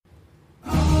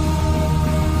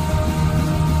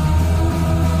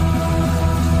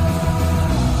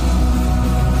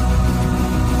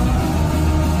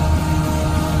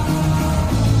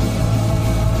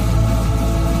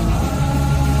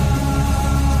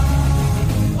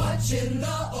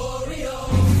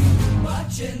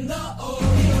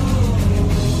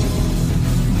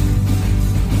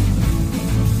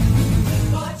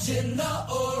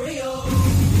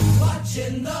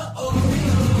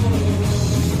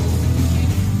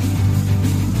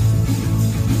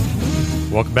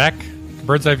Welcome back to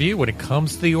Bird's Eye View. When it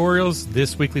comes to the Orioles,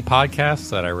 this weekly podcast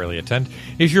that I really attend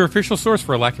is your official source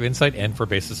for a lack of insight and for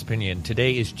baseless opinion.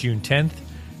 Today is June 10th,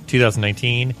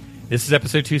 2019. This is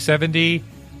episode 270.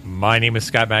 My name is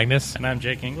Scott Magnus. And I'm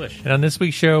Jake English. And on this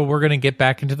week's show, we're going to get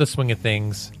back into the swing of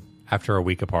things after a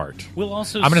week apart. I'm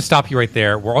going to stop you right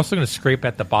there. We're also going to scrape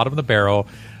at the bottom of the barrel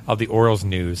of the Orioles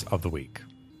news of the week.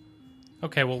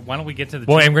 Okay, well, why don't we get to the...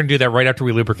 Well, I'm going to do that right after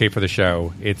we lubricate for the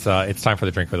show. It's time for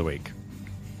the drink of the week.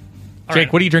 Jake,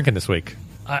 right. What are you drinking this week?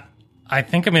 I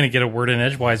think I'm going to get a word in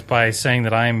edgewise by saying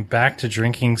that I'm back to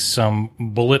drinking some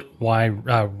Bullet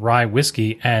rye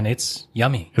whiskey, and it's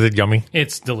yummy. Is it yummy?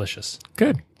 It's delicious.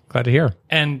 Good. Glad to hear.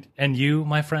 And you,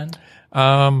 my friend?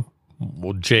 Well,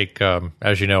 Jake,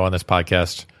 as you know on this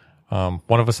podcast,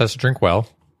 one of us has to drink well.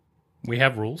 We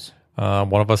have rules.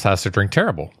 One of us has to drink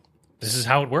terrible. This is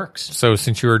how it works. So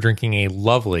since you were drinking a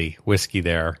lovely whiskey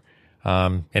there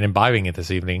and imbibing it this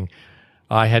evening,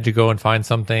 I had to go and find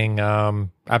something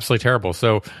absolutely terrible.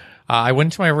 So I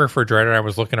went to my refrigerator. I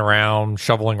was looking around,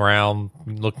 shoveling around,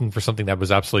 looking for something that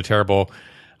was absolutely terrible.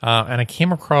 And I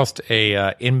came across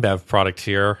a InBev product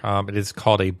here. It is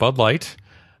called a Bud Light.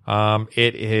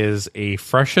 It is a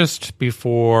freshest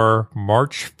before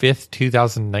March 5th,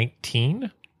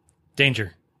 2019.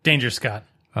 Danger, Scott.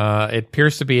 It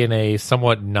appears to be in a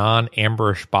somewhat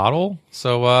non-amberish bottle.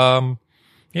 So,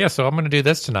 so I'm going to do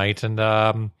this tonight,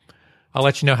 and I'll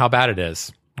let you know how bad it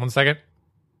is. 1 second.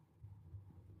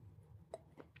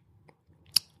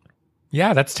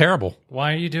 Yeah, that's terrible.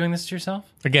 Why are you doing this to yourself?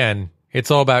 Again,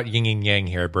 it's all about yin and yang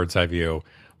here at Bird's Eye View.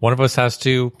 One of us has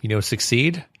to,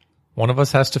 succeed. One of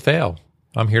us has to fail.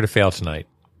 I'm here to fail tonight.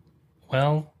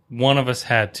 Well, one of us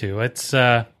had to. It's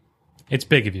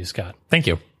big of you, Scott. Thank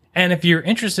you. And if you're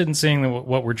interested in seeing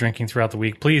what we're drinking throughout the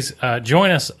week, please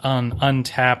join us on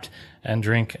Untapped and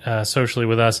drink socially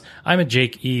with us. I'm at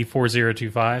Jake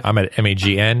E4025. I'm at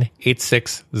MAGN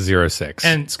 8606.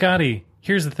 And Scotty,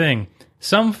 here's the thing.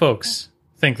 Some folks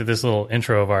think that this little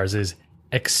intro of ours is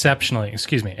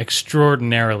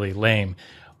extraordinarily lame.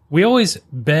 We always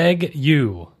beg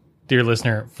you, dear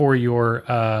listener, for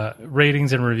your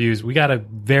ratings and reviews. We got a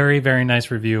very, very nice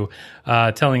review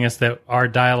telling us that our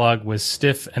dialogue was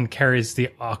stiff and carries the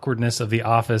awkwardness of The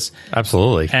Office.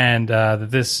 Absolutely. And that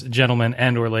this gentleman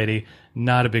and or lady,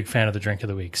 not a big fan of the drink of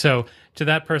the week. So to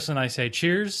that person, I say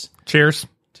cheers. Cheers.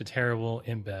 To terrible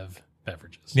InBev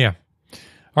beverages. Yeah.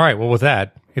 All right. Well, with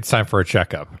that, it's time for a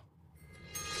checkup.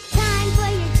 Time for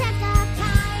your checkup.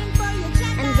 Time for your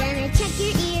checkup. I'm gonna check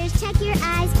your ears, check your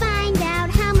eyes, find out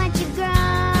how much you've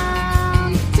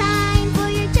grown. Time for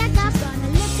your checkup. Gonna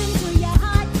listen to your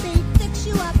heartbeat, fix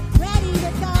you up, ready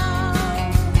to go.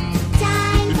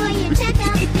 Time for your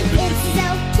checkup. It's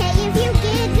okay if you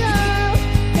giggle.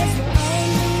 This will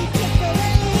only tickle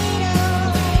a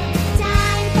little.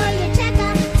 Time for your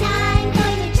checkup. Time for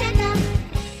your checkup.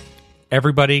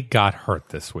 Everybody got hurt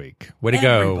this week. Way to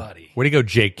Everybody. go. Way to go,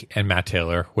 Jake and Matt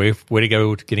Taylor. Way to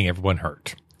go getting everyone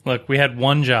hurt. Look, we had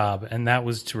one job, and that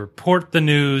was to report the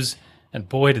news, and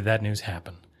boy, did that news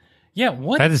happen. Yeah,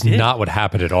 That is not what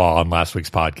happened at all on last week's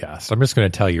podcast. I'm just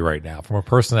going to tell you right now, from a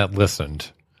person that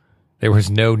listened, there was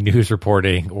no news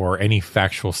reporting or any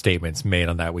factual statements made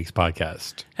on that week's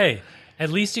podcast. Hey, at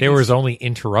least there was only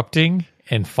interrupting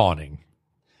and fawning.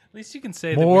 At least you can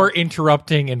say more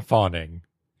interrupting and fawning.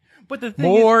 But the thing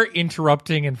more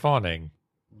interrupting and fawning.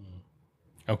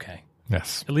 Okay.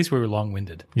 Yes. At least we were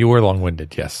long-winded. You were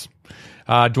long-winded, yes.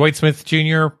 Dwight Smith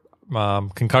Jr.,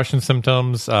 concussion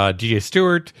symptoms. DJ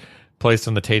Stewart placed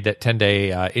on the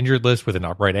 10-day injured list with an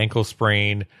upright ankle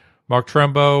sprain. Mark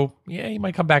Trumbo, he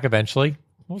might come back eventually.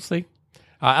 We'll see.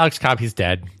 Alex Cobb, he's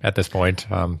dead at this point.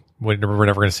 We're never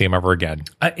going to see him ever again.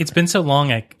 It's been so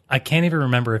long, I can't even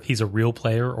remember if he's a real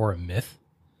player or a myth.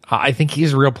 I think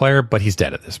he's a real player, but he's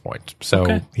dead at this point.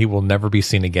 So He will never be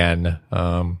seen again.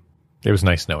 It was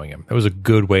nice knowing him. It was a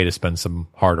good way to spend some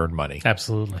hard-earned money.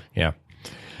 Absolutely. Yeah.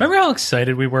 Remember how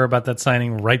excited we were about that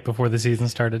signing right before the season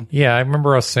started? Yeah, I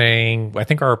remember us saying, I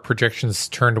think our projections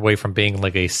turned away from being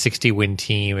like a 60-win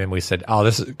team, and we said,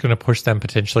 this is going to push them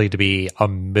potentially to be a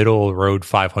middle-road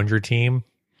 500 team.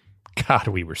 God,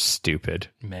 we were stupid.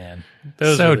 Man.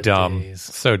 So dumb.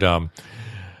 So dumb.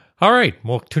 All right.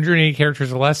 Well, 280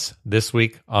 characters or less this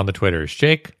week on the Twitters.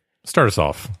 Jake, start us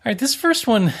off. All right. This first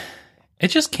one, it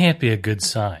just can't be a good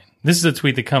sign. This is a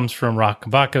tweet that comes from Rock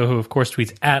Kabako, who, of course,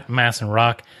 tweets at Mass and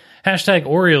Rock. Hashtag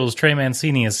Orioles Trey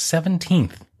Mancini is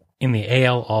 17th in the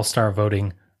AL All-Star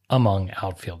voting among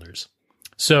outfielders.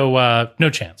 So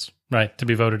no chance, right, to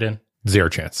be voted in? Zero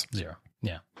chance. Zero.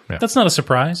 Yeah. That's not a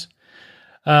surprise.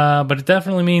 But it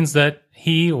definitely means that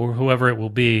he or whoever it will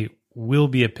be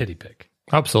a pity pick.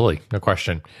 Absolutely. No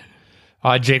question.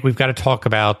 Jake, we've got to talk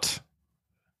about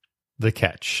the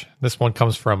catch. This one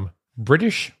comes from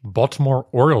British Baltimore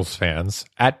Orioles fans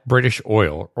at British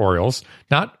Orioles,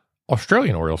 not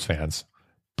Australian Orioles fans,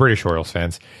 British Orioles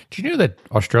fans. Do you know that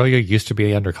Australia used to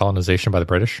be under colonization by the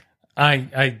British?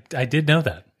 I did know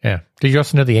that. Yeah. Did you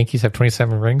also know the Yankees have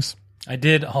 27 rings? I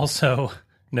did also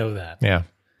know that. Yeah.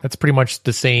 That's pretty much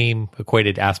the same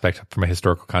equated aspect from a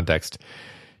historical context.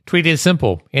 Tweet is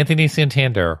simple. Anthony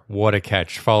Santander, what a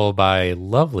catch, followed by a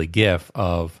lovely gif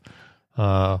of,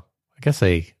 I guess,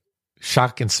 a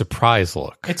shock and surprise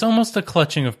look. It's almost a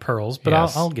clutching of pearls, but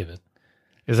Yes. I'll give it.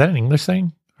 Is that an English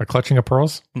thing? A clutching of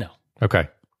pearls? No. Okay.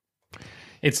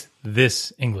 It's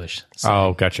this English.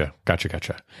 Oh, gotcha. All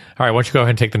right, why don't you go ahead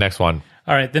and take the next one?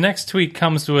 All right, the next tweet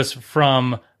comes to us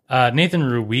from Nathan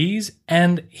Ruiz,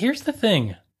 and here's the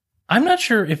thing. I'm not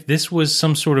sure if this was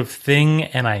some sort of thing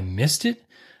and I missed it.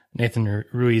 Nathan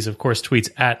Ruiz, of course, tweets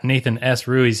at Nathan S.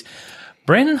 Ruiz.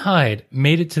 Brandon Hyde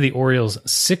made it to the Orioles'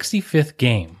 65th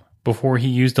game before he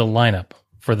used a lineup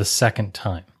for the second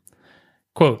time.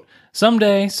 Quote,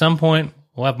 someday, some point,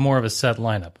 we'll have more of a set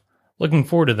lineup. Looking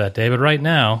forward to that day, but right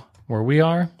now, where we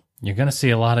are, you're going to see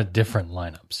a lot of different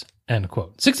lineups. End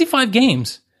quote. 65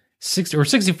 games,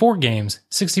 64 games,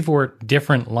 64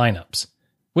 different lineups.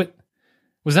 What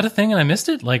was that a thing and I missed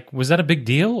it? Like, was that a big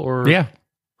deal or? Yeah.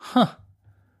 Huh.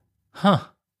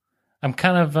 I'm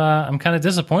kind of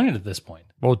disappointed at this point.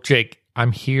 Well, Jake,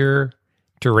 I'm here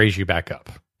to raise you back up.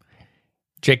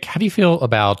 Jake, how do you feel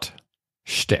about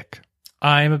shtick?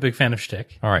 I'm a big fan of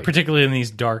shtick. All right. Particularly in these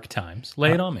dark times.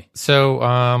 Lay it on me.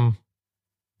 So,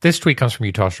 this tweet comes from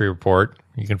Utah Street Report.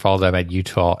 You can follow them at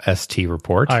Utah ST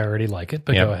Report. I already like it,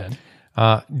 but Yeah. go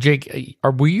ahead. Jake,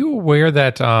 were you aware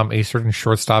that a certain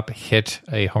shortstop hit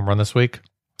a home run this week?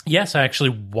 Yes, I actually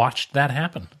watched that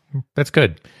happen. That's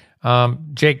good.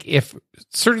 Jake, if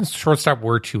certain shortstop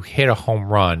were to hit a home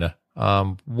run,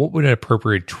 what would an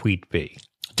appropriate tweet be?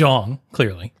 Dong,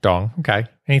 clearly. Dong. Okay.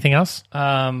 Anything else?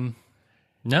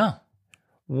 No.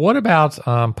 What about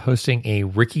posting a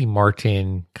Ricky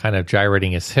Martin kind of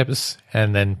gyrating his hips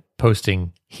and then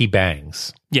posting he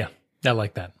bangs? Yeah, I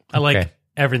like that. I like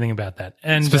everything about that.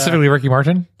 And Specifically Ricky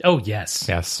Martin? oh, yes.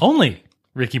 Yes. Only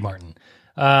Ricky Martin.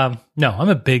 No, I'm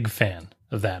a big fan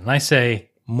of that. And I say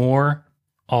more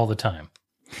all the time.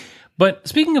 But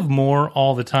speaking of more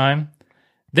all the time,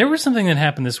 there was something that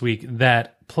happened this week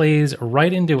that plays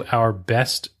right into our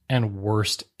best and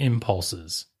worst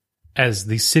impulses as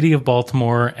the city of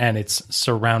Baltimore and its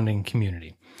surrounding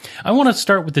community. I want to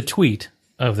start with the tweet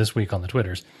of this week on the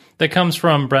Twitters that comes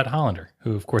from Brett Hollander,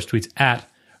 who of course tweets at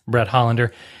Brett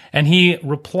Hollander, and he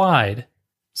replied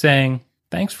saying,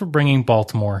 "Thanks for bringing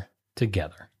Baltimore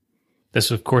together."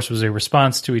 This, of course, was a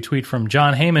response to a tweet from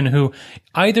John Heyman, who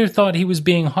either thought he was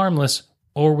being harmless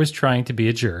or was trying to be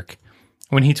a jerk,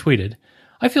 when he tweeted,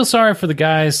 "I feel sorry for the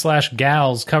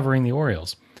guys/gals covering the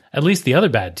Orioles. At least the other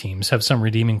bad teams have some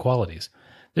redeeming qualities.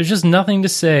 There's just nothing to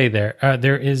say there.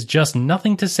 There is just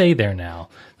nothing to say there now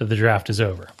that the draft is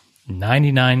over.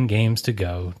 99 games to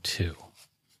go, too."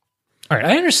 All right,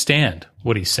 I understand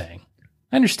what he's saying.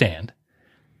 I understand.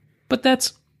 But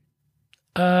that's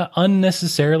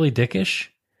unnecessarily dickish,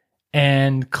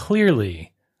 and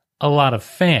clearly a lot of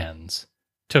fans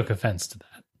took offense to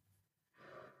that.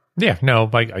 Yeah, no,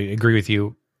 I agree with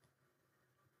you.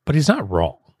 But he's not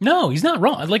wrong. No, he's not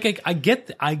wrong. Like I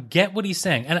get what he's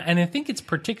saying, and I think it's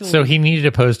particularly So he needed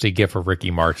to post a gif of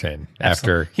Ricky Martin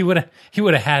after. he would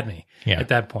have had me Yeah. at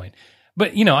that point.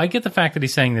 But I get the fact that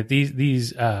he's saying that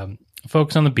these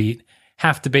folks on the beat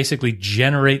have to basically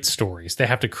generate stories. They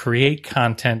have to create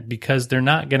content because they're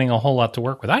not getting a whole lot to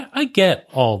work with. I get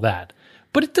all that,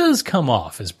 but it does come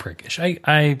off as prickish.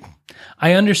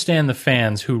 I understand the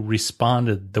fans who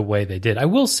responded the way they did. I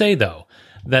will say though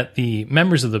that the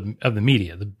members of the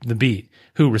media, the beat,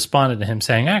 who responded to him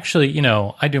saying, "Actually,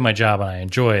 I do my job and I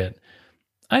enjoy it,"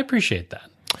 I appreciate that.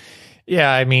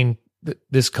 Yeah, I mean,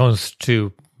 this comes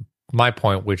to my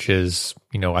point, which is,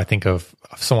 I think of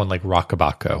someone like Rock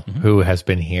Kabako, who has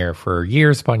been here for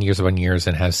years upon years upon years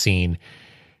and has seen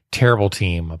terrible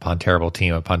team upon terrible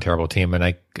team upon terrible team. And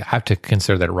I have to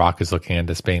consider that Rock is looking at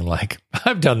this being like,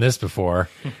 I've done this before.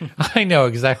 I know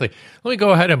exactly. Let me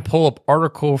go ahead and pull up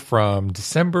article from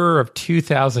December of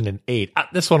 2008.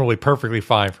 This one will be perfectly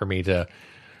fine for me to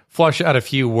flush out a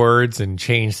few words and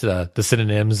change the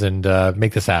synonyms and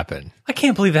make this happen. I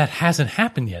can't believe that hasn't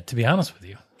happened yet, to be honest with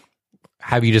you.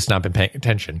 Have you just not been paying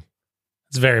attention?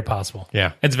 It's very possible.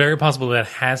 Yeah. It's very possible that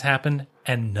has happened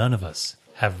and none of us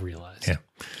have realized. Yeah.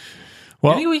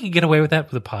 Well, you think we could get away with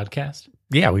that with a podcast?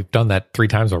 Yeah, we've done that 3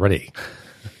 times already.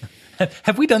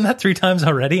 Have we done that 3 times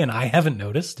already and I haven't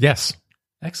noticed? Yes.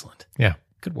 Excellent. Yeah.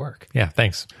 Good work. Yeah.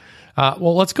 Thanks.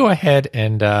 Well, let's go ahead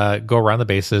and go around the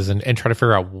bases and try to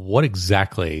figure out what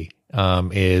exactly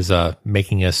is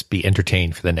making us be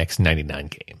entertained for the next 99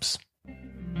 games.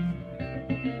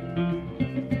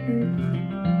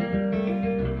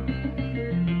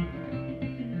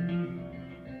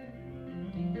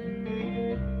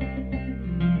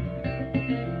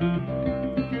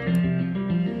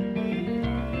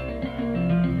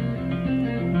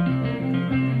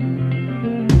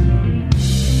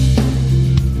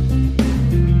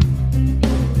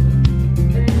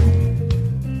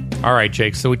 All right,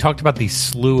 Jake. So we talked about the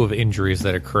slew of injuries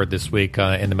that occurred this week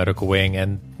in the medical wing,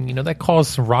 and that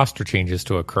caused some roster changes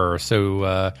to occur.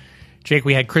 So, Jake,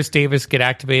 we had Chris Davis get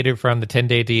activated from the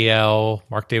 10-day DL.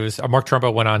 Mark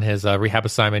Trumbo went on his rehab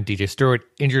assignment. DJ Stewart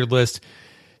injured list.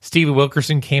 Stevie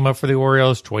Wilkerson came up for the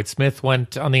Orioles. Dwight Smith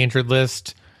went on the injured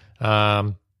list.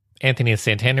 Anthony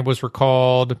Santana was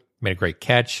recalled. Made a great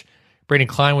catch. Braden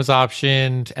Klein was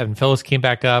optioned. Evan Phillips came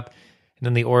back up. And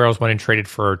then the Orioles went and traded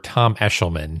for Tom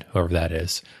Eshelman, whoever that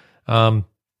is.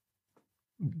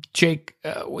 Jake,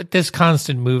 with this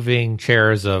constant moving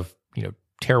chairs of,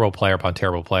 terrible player upon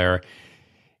terrible player,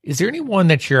 is there anyone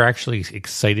that you're actually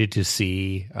excited to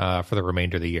see for the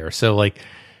remainder of the year? So,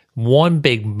 one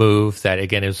big move that,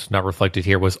 again, is not reflected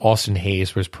here was Austin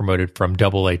Hayes was promoted from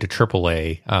AA to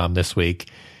AAA this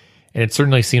week. And it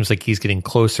certainly seems like he's getting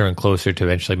closer and closer to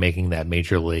eventually making that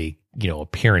major league,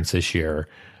 appearance this year.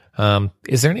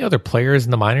 Is there any other players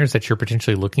in the minors that you're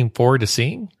potentially looking forward to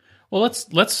seeing? Well,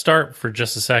 let's start for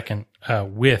just a second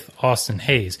with Austin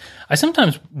Hayes. I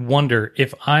sometimes wonder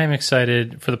if I'm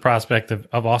excited for the prospect of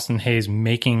Austin Hayes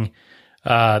making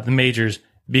the majors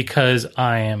because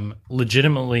I am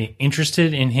legitimately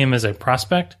interested in him as a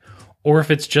prospect, or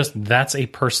if it's just that's a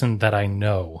person that I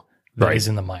know that is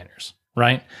in the minors,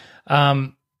 right?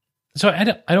 So I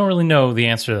don't really know the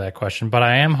answer to that question, but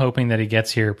I am hoping that he gets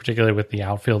here, particularly with the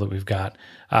outfield that we've got,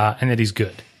 and that he's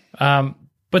good.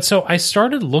 But so I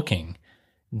started looking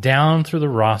down through the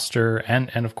roster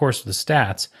and of course the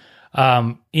stats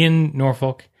in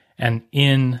Norfolk and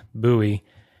in Bowie.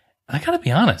 I got to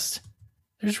be honest,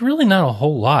 there's really not a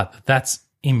whole lot that's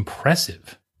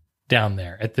impressive down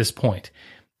there at this point.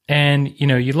 And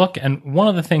you look, and one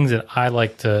of the things that I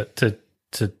like to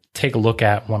take a look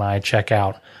at when I check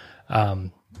out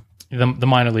the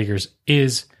minor leaguers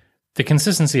is the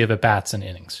consistency of at-bats and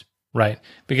innings, right?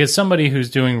 Because somebody who's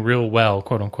doing real well,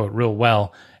 quote unquote, real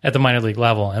well at the minor league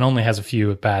level and only has a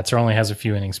few at-bats or only has a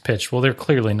few innings pitched, well, they're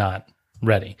clearly not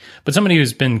ready. But somebody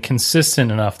who's been consistent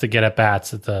enough to get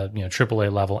at-bats at the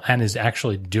AAA level and is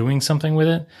actually doing something with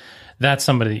it, that's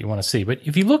somebody that you want to see. But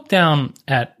if you look down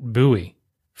at Bowie,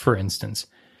 for instance,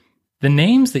 the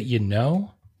names that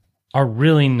are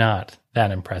really not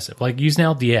that impressive. Like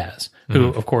Yusniel Diaz, who,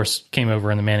 of course, came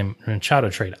over in the Manny Machado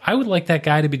trade. I would like that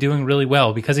guy to be doing really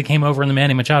well because he came over in the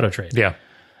Manny Machado trade. Yeah.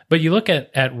 But you look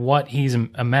at what he's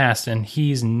amassed, and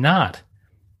he's not,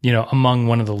 among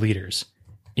one of the leaders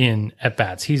in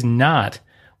at-bats. He's not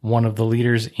one of the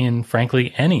leaders in,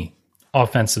 frankly, any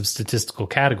offensive statistical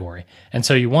category. And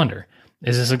so you wonder,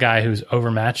 is this a guy who's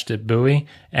overmatched at Bowie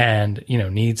and,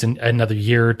 needs another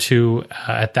year or two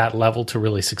at that level to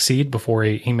really succeed before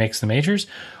he makes the majors?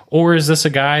 Or is this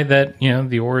a guy that,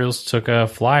 the Orioles took a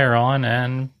flyer on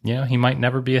and, he might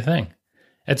never be a thing?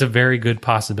 It's a very good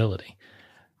possibility.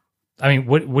 I mean,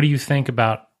 what do you think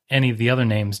about any of the other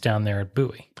names down there at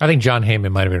Bowie? I think John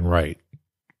Heyman might have been right.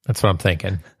 That's what I'm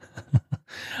thinking.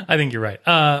 I think you're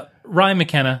right. Ryan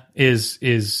McKenna is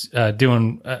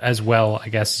doing as well, I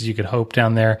guess, as you could hope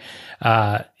down there.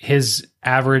 His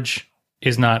average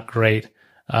is not great,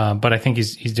 but I think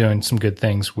he's doing some good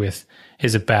things with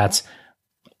his at bats.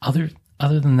 Other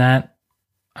than that,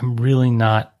 I'm really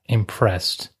not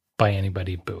impressed by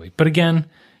anybody at Bowie. But again,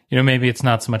 maybe it's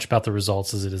not so much about the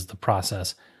results as it is the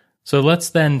process. So let's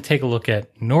then take a look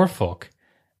at Norfolk,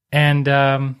 and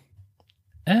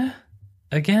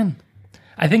again,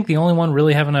 I think the only one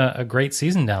really having a great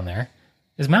season down there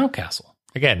is Mountcastle.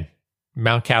 Again,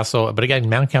 Mountcastle, but again,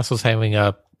 Mountcastle's having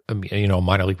a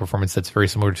minor league performance that's very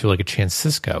similar to like a Chance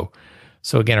Sisco.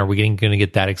 So again, are we going to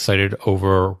get that excited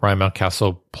over Ryan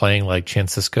Mountcastle playing like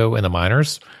Chance Sisco in the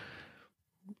minors?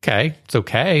 Okay, it's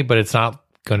okay, but it's not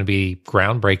going to be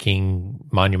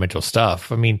groundbreaking, monumental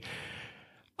stuff. I mean,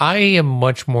 I am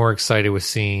much more excited with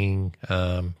seeing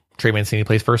Trey Mancini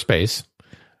plays first base.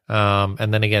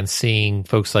 And then again, seeing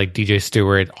folks like DJ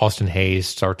Stewart, Austin Hayes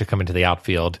start to come into the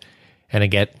outfield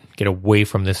and get away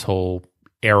from this whole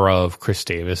era of Chris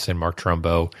Davis and Mark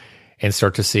Trumbo and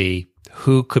start to see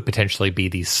who could potentially be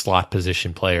these slot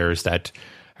position players that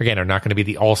again, are not going to be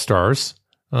the all-stars,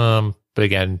 but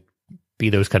again, be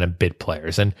those kind of bit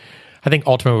players. And I think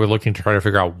ultimately we're looking to try to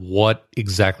figure out what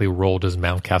exactly role does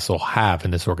Mountcastle have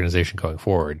in this organization going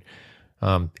forward.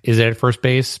 Is it at first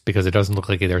base? Because it doesn't look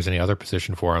like there's any other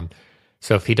position for him.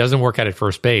 So if he doesn't work out at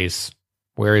first base,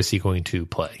 where is he going to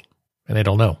play? And they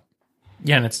don't know.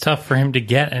 Yeah, and it's tough for him to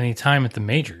get any time at the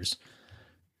majors,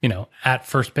 at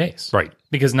first base. Right.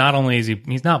 Because not only is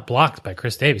he's not blocked by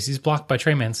Chris Davis, he's blocked by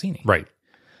Trey Mancini. Right.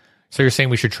 So you're saying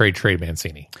we should trade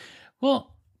Mancini?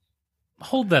 Well,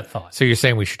 hold that thought. So you're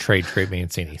saying we should trade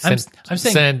Mancini? I'm saying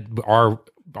send our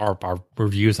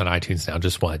reviews on iTunes now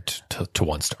just went to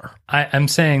 1 star. I'm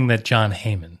saying that John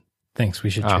Heyman thinks we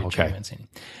should trade okay. Trey Mancini.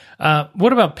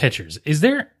 What about pitchers? Is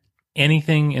there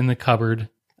anything in the cupboard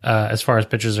as far as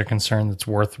pitchers are concerned that's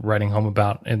worth writing home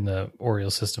about in the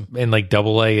Orioles system? In like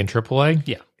AA and AAA?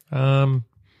 Yeah.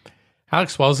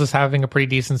 Alex Wells is having a pretty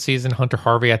decent season. Hunter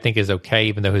Harvey, I think, is okay,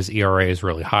 even though his ERA is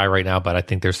really high right now. But I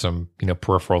think there's some,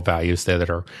 peripheral values there that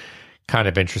are kind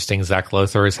of interesting. Zach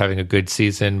Lothar is having a good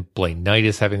season. Blaine Knight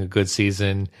is having a good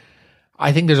season.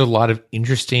 I think there's a lot of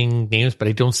interesting names, but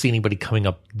I don't see anybody coming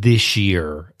up this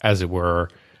year, as it were,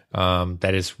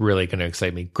 that is really going to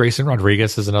excite me. Grayson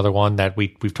Rodriguez is another one that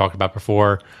we've talked about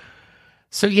before.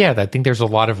 So yeah, I think there's a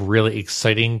lot of really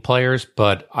exciting players,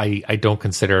 but I don't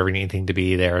consider anything to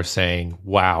be there saying,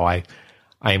 wow,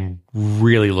 I'm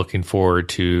really looking forward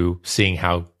to seeing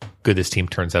how good this team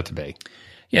turns out to be.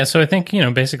 Yeah, so I think,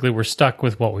 basically we're stuck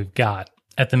with what we've got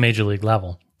at the major league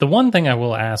level. The one thing I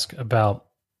will ask about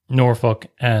Norfolk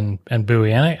and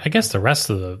Bowie, and I guess the rest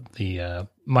of the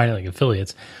minor league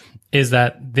affiliates, is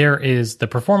that there is the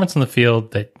performance on the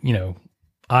field that,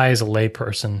 I as a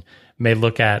layperson may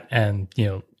look at and,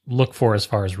 look for as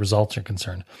far as results are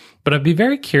concerned. But I'd be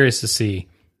very curious to see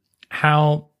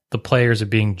how the players are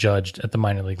being judged at the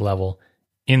minor league level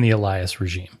in the Elias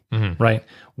regime, right?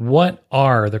 What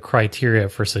are the criteria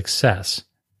for success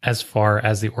as far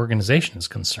as the organization is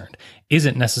concerned? Is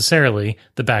it necessarily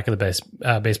the back of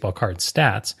the baseball card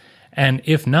stats? And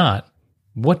if not,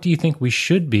 what do you think we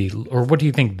should be, or what do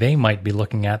you think they might be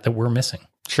looking at that we're missing?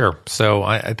 Sure. So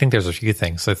I think there's a few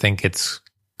things. I think it's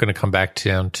going to come back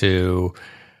down to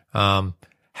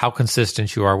how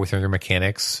consistent you are with your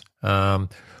mechanics,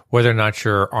 whether or not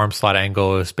your arm slot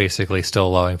angle is basically still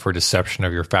allowing for deception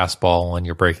of your fastball and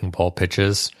your breaking ball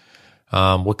pitches.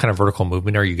 What kind of vertical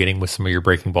movement are you getting with some of your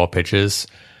breaking ball pitches?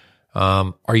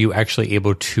 Are you actually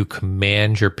able to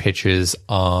command your pitches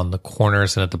on the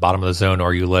corners and at the bottom of the zone, or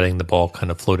are you letting the ball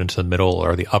kind of float into the middle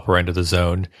or the upper end of the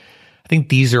zone? I think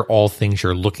these are all things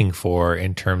you're looking for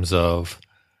in terms of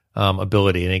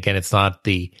ability. And again, it's not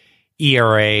the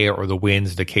ERA or the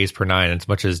wins, the Ks per nine, as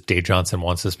much as Dave Johnson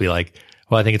wants us to be like,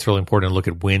 well, I think it's really important to look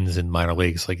at wins in minor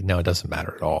leagues. Like, no, it doesn't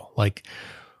matter at all. Like,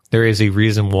 there is a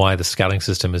reason why the scouting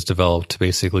system is developed to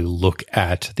basically look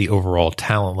at the overall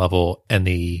talent level and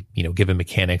the, given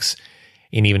mechanics,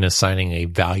 and even assigning a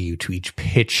value to each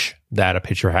pitch that a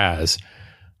pitcher has.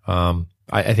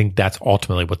 I think that's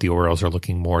ultimately what the Orioles are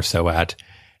looking more so at.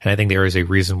 And I think there is a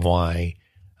reason why,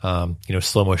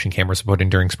 slow motion cameras are put in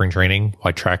during spring training,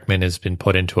 why TrackMan has been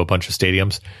put into a bunch of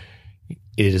stadiums.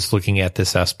 It is looking at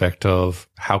this aspect of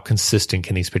how consistent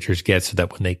can these pitchers get so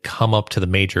that when they come up to the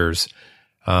majors,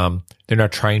 they're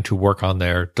not trying to work on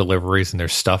their deliveries and their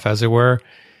stuff, as it were.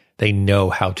 They know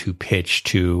how to pitch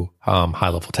to high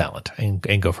level talent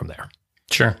and go from there.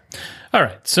 Sure. All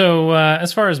right. So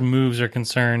as far as moves are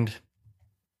concerned,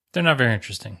 they're not very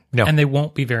interesting. No. And they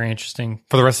won't be very interesting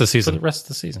for the rest of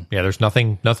the season. Yeah, there's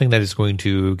nothing that is going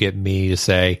to get me to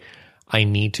say, I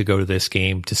need to go to this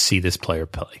game to see this player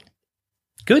play.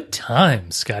 Good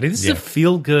times, Scotty. This is a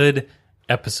feel-good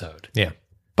episode. Yeah.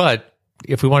 But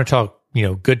if we want to talk,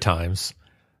 good times,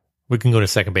 we can go to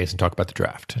second base and talk about the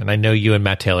draft. And I know you and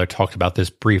Matt Taylor talked about this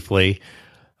briefly.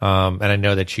 And I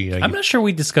know that I'm not sure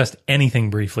we discussed anything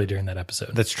briefly during that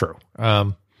episode. That's true.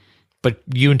 But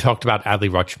you talked about Adley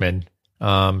Rutschman,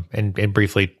 and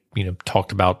briefly,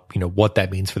 talked about, what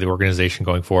that means for the organization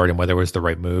going forward and whether it was the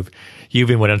right move. You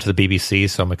even went onto the BBC,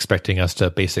 so I'm expecting us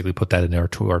to basically put that in our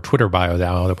Twitter bio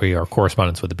now that we are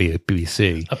correspondents with the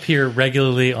BBC. Appear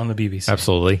regularly on the BBC.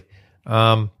 Absolutely.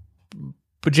 But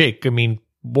Jake,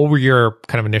 what were your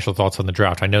kind of initial thoughts on the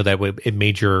draft? I know that it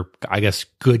made your,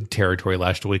 good territory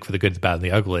last week for the good, the bad, and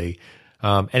the ugly.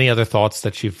 Any other thoughts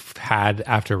that you've had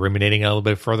after ruminating a little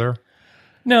bit further?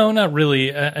 No, not really.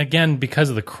 Again,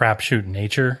 because of the crapshoot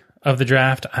nature of the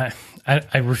draft,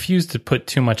 I refuse to put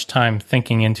too much time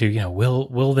thinking into,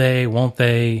 will they, won't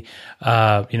they,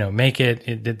 make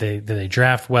it? Did they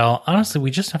draft well? Honestly, we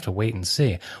just have to wait and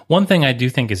see. One thing I do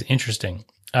think is interesting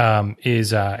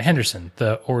is Henderson,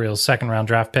 the Orioles' second-round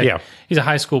draft pick. Yeah. He's a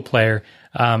high school player.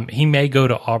 He may go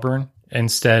to Auburn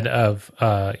instead of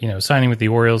signing with the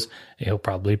Orioles. He'll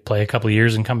probably play a couple of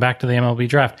years and come back to the MLB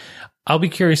draft. I'll be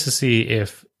curious to see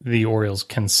if the Orioles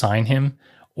can sign him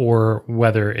or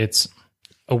whether it's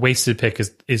a wasted pick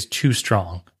is too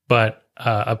strong, but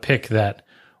a pick that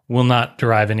will not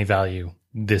derive any value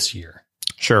this year.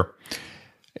 Sure.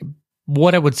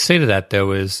 What I would say to that,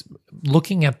 though, is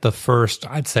looking at the first,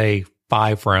 I'd say,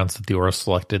 5 rounds that the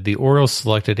Orioles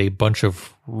selected a bunch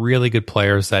of really good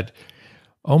players that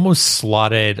almost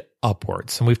slotted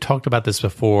upwards. And we've talked about this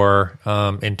before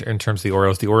in terms of the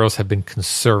Orioles. The Orioles have been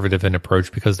conservative in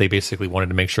approach because they basically wanted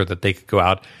to make sure that they could go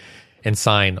out and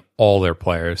sign all their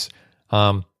players.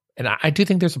 And I do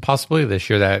think there's a possibility this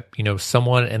year that,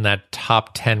 someone in that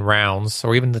top 10 rounds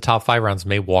or even the top 5 rounds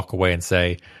may walk away and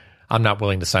say, I'm not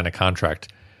willing to sign a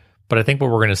contract. But I think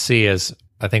what we're going to see is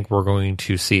we're going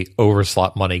to see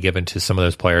overslot money given to some of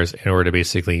those players in order to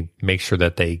basically make sure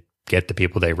that they get the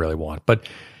people they really want. But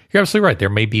you're absolutely right. There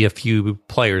may be a few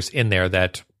players in there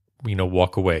that,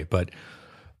 walk away. But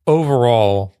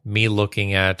overall, me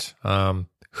looking at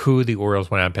who the Orioles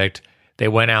went out and picked, they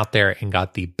went out there and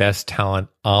got the best talent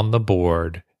on the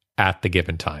board at the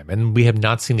given time. And we have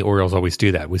not seen the Orioles always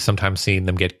do that. We've sometimes seen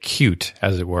them get cute,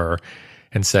 as it were,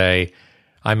 and say,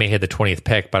 I may hit the 20th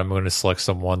pick, but I'm going to select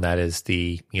someone that is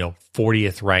the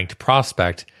 40th ranked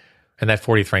prospect, and that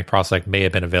 40th ranked prospect may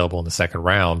have been available in the second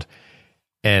round.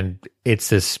 And it's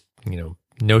this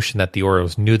notion that the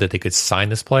Orioles knew that they could sign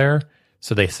this player,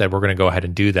 so they said, we're going to go ahead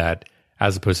and do that,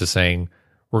 as opposed to saying,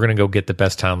 we're going to go get the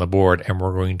best talent on the board, and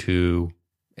we're going to,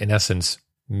 in essence,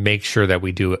 make sure that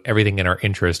we do everything in our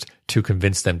interest to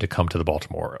convince them to come to the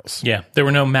Baltimore Orioles. Yeah, there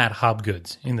were no Matt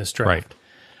Hobgoods in this draft.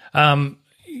 Right.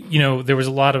 There was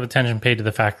a lot of attention paid to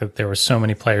the fact that there were so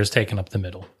many players taking up the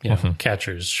middle,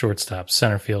 catchers, shortstops,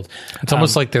 center field. It's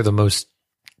almost like they're the most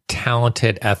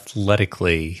talented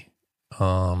athletically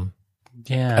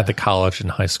at the college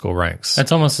and high school ranks.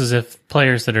 It's almost as if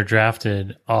players that are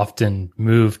drafted often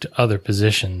move to other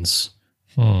positions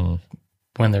when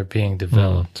they're being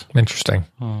developed. Interesting.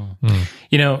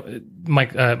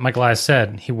 Mike Elias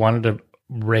said he wanted to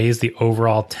raise the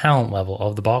overall talent level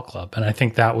of the ball club. And I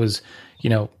think that was,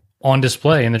 on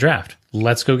display in the draft.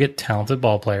 Let's go get talented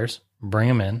ball players, bring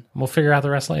them in, and we'll figure out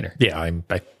the rest later. Yeah,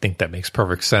 I think that makes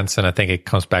perfect sense. And I think it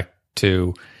comes back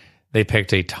to they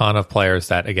picked a ton of players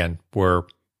that, again, were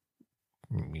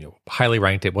highly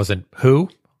ranked. It wasn't who,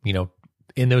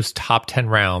 in those top 10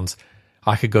 rounds,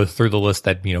 I could go through the list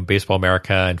that, Baseball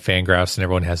America and Fangraphs and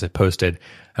everyone has it posted.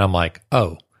 And I'm like,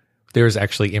 oh, there's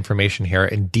actually information here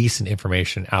and decent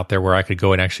information out there where I could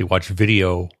go and actually watch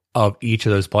video of each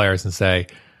of those players and say,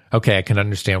 okay, I can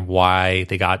understand why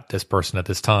they got this person at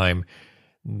this time.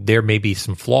 There may be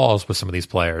some flaws with some of these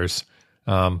players,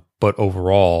 but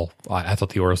overall, I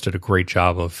thought the Orioles did a great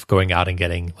job of going out and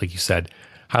getting, like you said,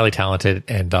 highly talented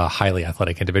and highly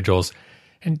athletic individuals.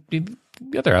 And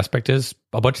the other aspect is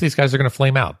a bunch of these guys are going to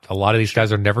flame out. A lot of these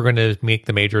guys are never going to make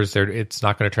the majors. It's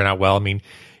not going to turn out well. I mean,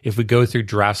 if we go through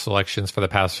draft selections for the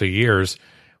past few years,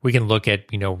 we can look at,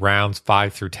 rounds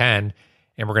 5 through 10,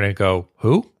 and we're going to go,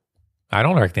 who? I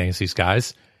don't recognize these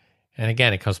guys. And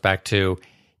again, it comes back to,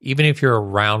 even if you're a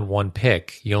round 1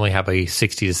 pick, you only have a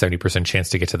 60 to 70% chance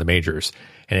to get to the majors.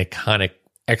 And it kind of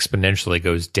exponentially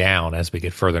goes down as we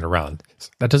get further in a round.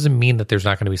 That doesn't mean that there's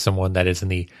not going to be someone that is in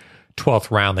the 12th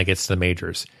round that gets to the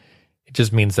majors. It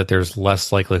just means that there's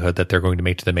less likelihood that they're going to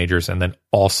make to the majors and then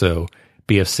also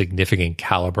be of significant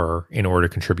caliber in order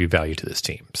to contribute value to this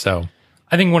team. So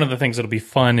I think one of the things that'll be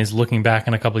fun is looking back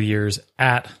in a couple of years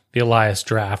at the Elias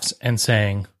drafts and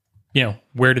saying,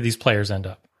 where do these players end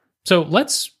up? So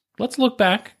let's look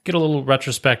back, get a little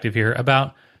retrospective here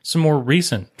about some more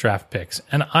recent draft picks.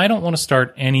 And I don't want to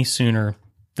start any sooner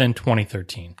than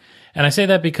 2013. And I say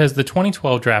that because the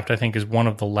 2012 draft, I think, is one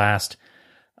of the last,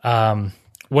 what I'm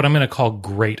going to call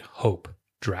great hope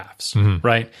drafts,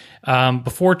 right?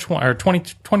 Before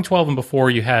 2012 and before,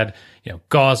 you had,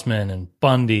 Gosman and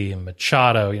Bundy and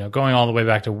Machado, going all the way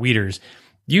back to Wieters.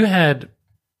 You had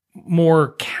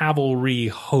more cavalry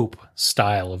hope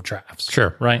style of drafts.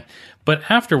 Sure. Right? But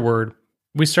afterward,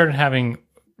 we started having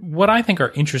what I think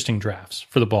are interesting drafts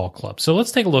for the ball club. So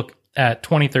let's take a look at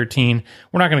 2013.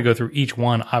 We're not going to go through each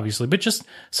one, obviously, but just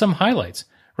some highlights,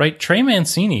 right? Trey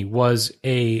Mancini was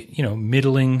a,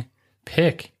 middling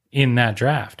pick in that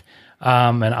draft.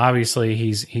 And obviously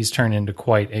he's turned into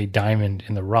quite a diamond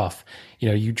in the rough.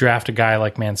 You draft a guy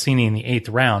like Mancini in the 8th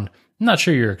round, I'm not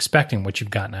sure you're expecting what you've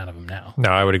gotten out of him now. No,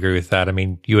 I would agree with that. I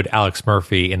mean, you had Alex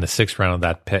Murphy in the 6th round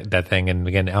of that thing, and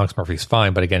again, Alex Murphy's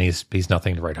fine, but again, he's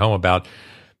nothing to write home about.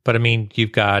 But I mean,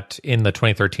 you've got in the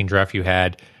 2013 draft, you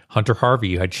had Hunter Harvey,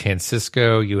 you had Chance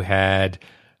Cisco, you had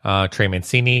Trey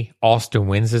Mancini, Austin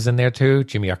Wynns is in there too,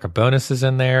 Jimmy Arcabonis is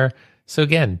in there. So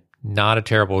again, not a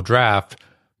terrible draft,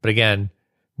 but again,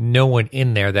 no one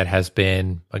in there that has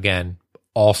been, again,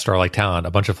 all-star like talent.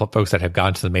 A bunch of folks that have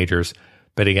gone to the majors,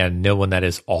 but again, no one that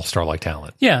is all-star like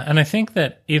talent. Yeah, and I think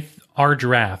that if our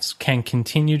drafts can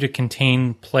continue to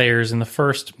contain players in the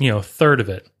first, third of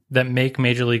it that make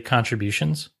major league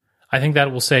contributions, I think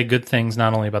that will say good things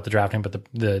not only about the drafting but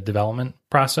the development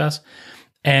process.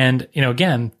 And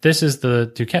again, this is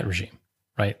the Duquette regime,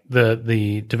 right?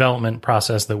 The development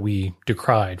process that we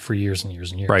decried for years and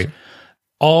years and years. Right.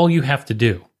 All you have to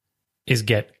do is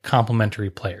get complementary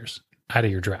players out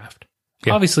of your draft.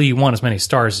 Yeah. Obviously, you want as many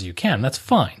stars as you can. That's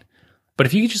fine. But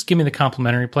if you could just give me the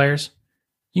complementary players,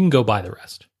 you can go buy the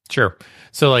rest. Sure.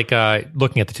 So like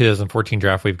looking at the 2014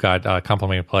 draft, we've got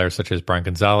complementary players such as Brian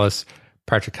Gonzalez,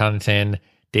 Patrick Connaughton,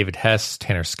 David Hess,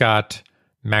 Tanner Scott,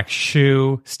 Max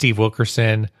Shu, Steve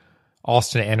Wilkerson,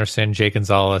 Austin Anderson, Jay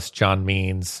Gonzalez, John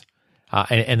Means,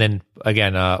 and then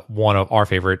again, one of our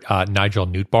favorite, Nigel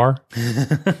Nootbaar.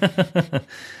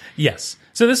 Yes.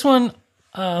 So this one,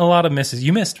 a lot of misses.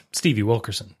 You missed Stevie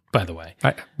Wilkerson, by the way.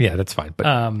 Yeah, that's fine. But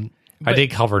I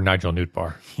did cover Nigel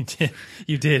Nootbaar.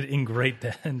 You did in great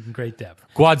depth.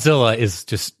 Godzilla is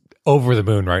just over the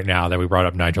moon right now that we brought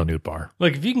up Nigel Nootbaar.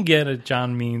 Look, if you can get a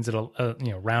John Means at round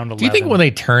 11. Do you think when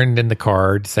they turned in the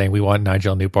card saying we want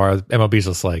Nigel Nootbaar, MLB's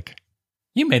just like,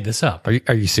 you made this up?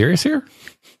 Are you serious here?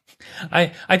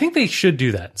 I think they should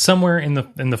do that somewhere in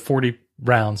the 40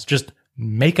 rounds. Just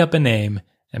make up a name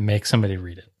and make somebody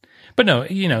read it. But no,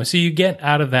 so you get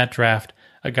out of that draft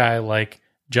a guy like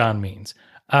John Means.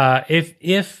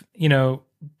 If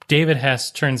David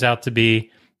Hess turns out to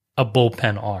be a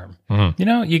bullpen arm,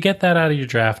 you get that out of your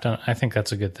draft. And I think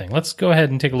that's a good thing. Let's go ahead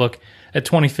and take a look at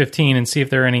 2015 and see if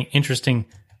there are any interesting.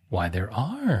 Why, there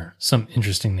are some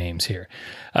interesting names here.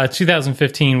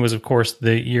 2015 was, of course,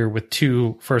 the year with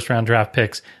 2 first-round draft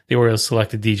picks. The Orioles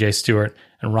selected DJ Stewart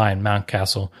and Ryan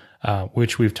Mountcastle,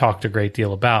 which we've talked a great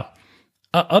deal about.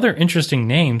 Other interesting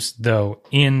names, though,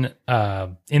 in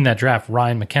that draft,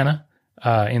 Ryan McKenna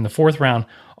in the 4th round.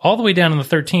 All the way down in the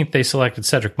 13th, they selected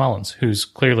Cedric Mullins, who's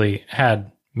clearly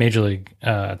had major league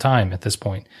time at this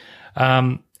point.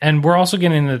 And we're also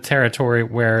getting into the territory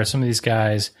where some of these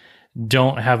guys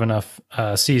don't have enough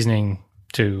seasoning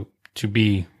to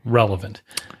be relevant.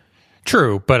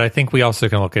 True, but I think we also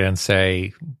can look at it and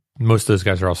say most of those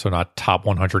guys are also not top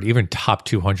 100, even top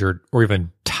 200, or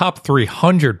even top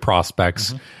 300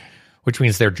 prospects, which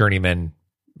means they're journeyman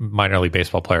minor league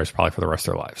baseball players probably for the rest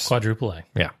of their lives. Quadruple A.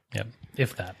 Yeah. Yep.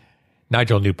 If that.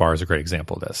 Nigel Nootbaar is a great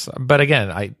example of this. But again,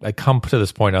 I come to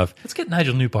this point of... Let's get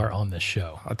Nigel Nootbaar on this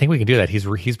show. I think we can do that.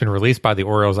 He's been released by the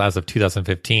Orioles as of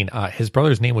 2015. His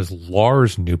brother's name was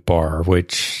Lars Nootbaar,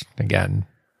 which, again,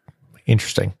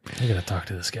 interesting. We got to talk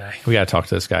to this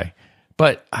guy.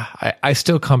 But I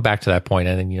still come back to that point.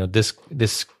 And then,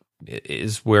 this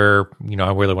is where,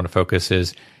 I really want to focus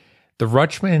is the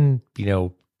Rutschman,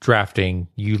 drafting,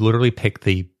 you literally pick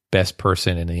the best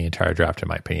person in the entire draft, in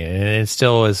my opinion. And it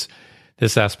still is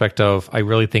this aspect of, I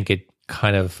really think it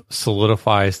kind of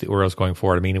solidifies the Orioles going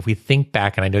forward. I mean, if we think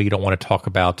back, and I know you don't want to talk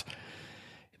about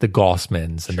the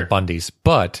Gossmans and the Bundys,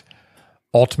 but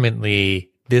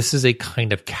ultimately, this is a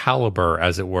kind of caliber,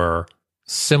 as it were,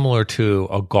 similar to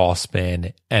a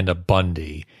Gossman and a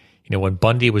Bundy. When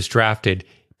Bundy was drafted,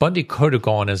 Bundy could have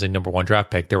gone as a number 1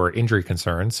 draft pick. There were injury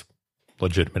concerns,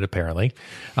 legitimate apparently.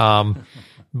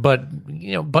 But,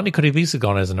 Bundy could have easily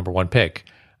gone as a number 1 pick.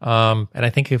 And I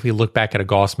think if we look back at a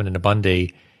Gossman and a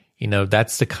Bundy,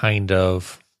 that's the kind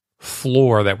of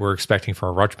floor that we're expecting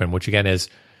from a Rutschman, which again is,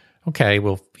 okay,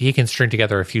 well, he can string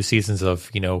together a few seasons of,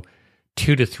 2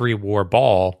 to 3 WAR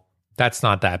ball. That's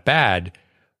not that bad.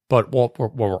 But what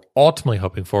we're ultimately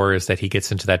hoping for is that he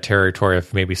gets into that territory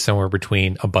of maybe somewhere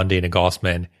between a Bundy and a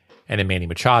Gossman and a Manny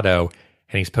Machado,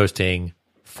 and he's posting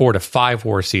 4 to 5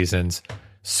 WAR seasons,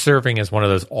 serving as one of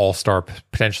those all-star,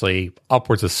 potentially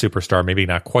upwards of superstar, maybe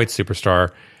not quite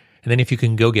superstar. And then if you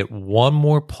can go get one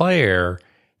more player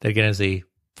that again is a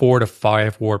 4 to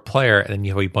 5 WAR player, and then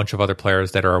you have a bunch of other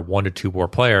players that are 1 to 2 WAR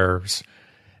players,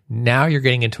 now you're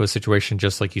getting into a situation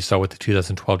just like you saw with the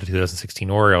 2012 to 2016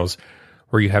 Orioles,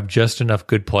 where you have just enough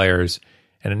good players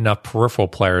and enough peripheral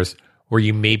players where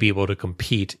you may be able to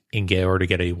compete and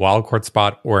get a wild card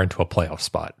spot or into a playoff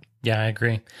spot. Yeah, I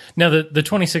agree. Now, the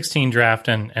 2016 draft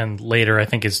and later, I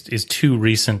think, is too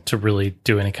recent to really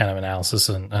do any kind of analysis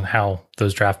on how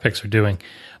those draft picks are doing.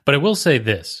 But I will say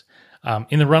this.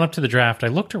 In the run-up to the draft, I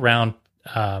looked around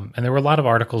and there were a lot of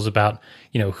articles about,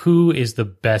 who is the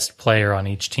best player on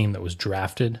each team that was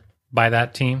drafted by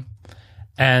that team.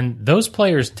 And those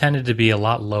players tended to be a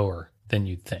lot lower than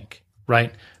you'd think,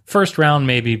 right? First round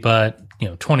maybe, but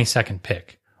 22nd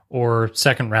pick or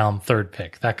second round, third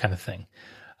pick, that kind of thing.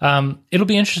 It'll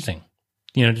be interesting,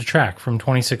 to track from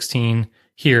 2016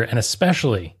 here, and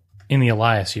especially in the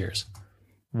Elias years.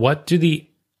 What do the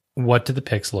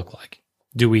picks look like?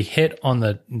 Do we hit on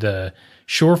the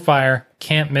surefire,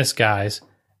 can't miss guys,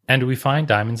 and do we find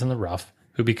diamonds in the rough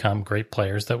who become great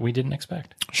players that we didn't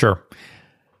expect? Sure.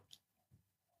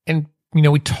 And,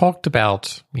 we talked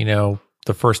about,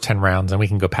 the first 10 rounds, and we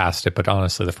can go past it, but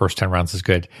honestly, the first 10 rounds is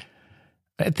good.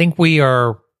 I think we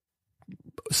are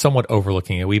somewhat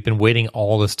overlooking it. We've been waiting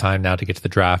all this time now to get to the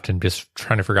draft and just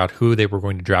trying to figure out who they were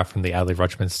going to draft from the Adley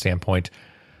Rutschman standpoint.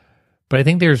 But I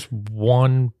think there's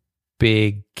one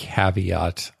big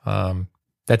caveat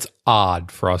that's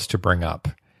odd for us to bring up.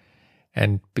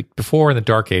 And before in the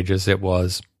dark ages, it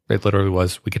literally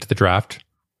was we get to the draft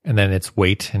and then it's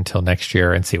wait until next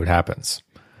year and see what happens.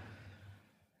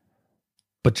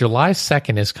 But July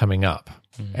 2nd is coming up.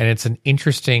 And it's an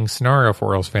interesting scenario for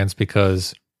Orioles fans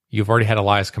because you've already had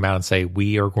Elias come out and say,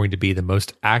 we are going to be the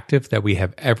most active that we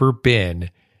have ever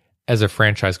been as a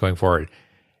franchise going forward.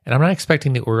 And I'm not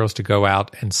expecting the Orioles to go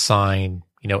out and sign,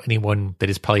 anyone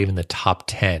that is probably even the top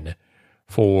 10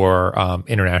 for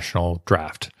international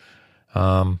draft.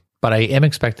 But I am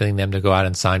expecting them to go out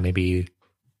and sign maybe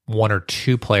one or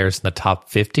two players in the top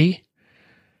 50.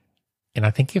 And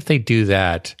I think if they do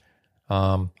that,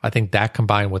 I think that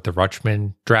combined with the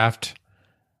Rutschman draft,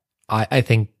 I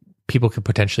think people could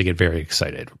potentially get very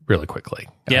excited really quickly.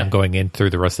 Going in through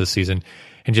the rest of the season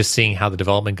and just seeing how the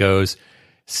development goes,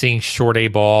 seeing short A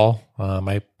ball,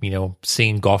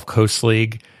 seeing Gulf Coast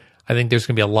League. I think there's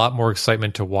going to be a lot more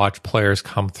excitement to watch players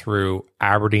come through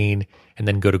Aberdeen and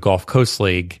then go to Gulf Coast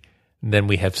League than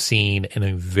we have seen in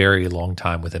a very long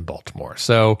time within Baltimore.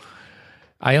 So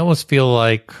I almost feel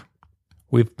like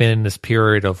we've been in this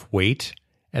period of wait.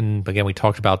 And again, we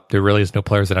talked about there really is no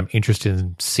players that I'm interested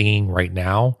in seeing right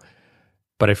now.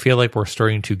 But I feel like we're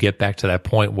starting to get back to that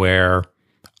point where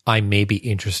I may be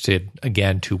interested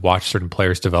again to watch certain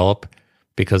players develop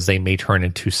because they may turn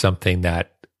into something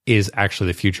that is actually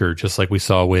the future, just like we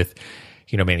saw with,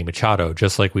 Manny Machado,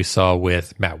 just like we saw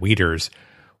with Matt Wieters,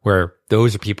 where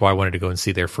those are people I wanted to go and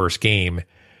see their first game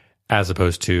as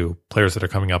opposed to players that are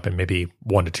coming up in maybe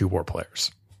 1 to 2 war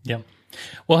players. Yep.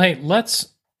 Well, hey, let's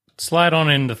slide on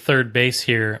into third base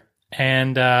here.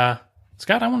 And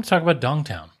Scott, I want to talk about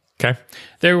Dongtown. Okay.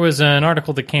 There was an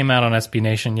article that came out on SB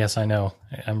Nation. Yes, I know.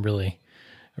 I'm really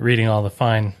reading all the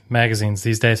fine magazines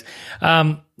these days.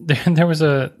 There was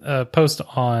a post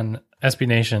on SB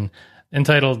Nation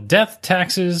entitled "Death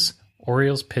Taxes,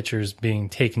 Orioles Pitchers Being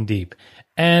Taken Deep."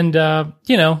 And,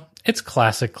 it's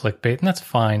classic clickbait, and that's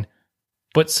fine.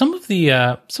 But some of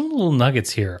the little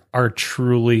nuggets here are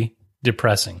truly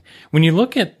depressing. When you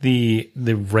look at the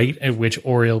rate at which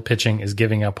Oriole pitching is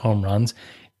giving up home runs,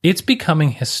 it's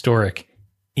becoming historic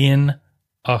in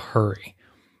a hurry.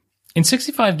 In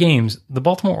 65 games, the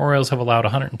Baltimore Orioles have allowed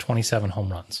 127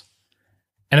 home runs.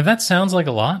 And if that sounds like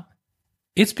a lot,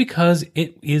 it's because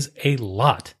it is a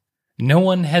lot. No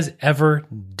one has ever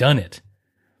done it.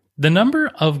 The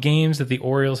number of games that the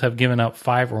Orioles have given up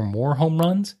 5 or more home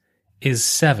runs is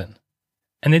 7.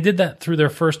 And they did that through their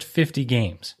first 50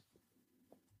 games.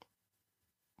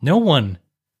 No one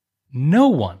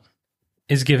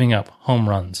is giving up home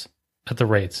runs at the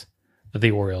rates that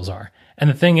the Orioles are. And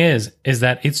the thing is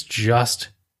that it's just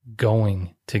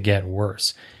going to get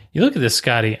worse. You look at this,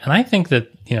 Scotty, and I think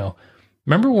that,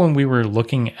 remember when we were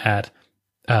looking at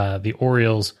the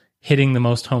Orioles hitting the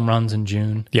most home runs in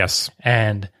June? Yes.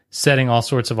 And setting all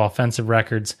sorts of offensive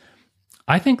records.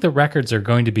 I think the records are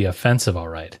going to be offensive, all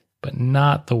right, but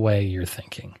not the way you're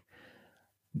thinking.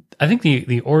 I think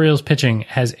the Orioles pitching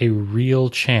has a real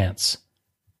chance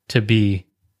to be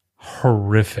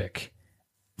horrific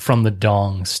from the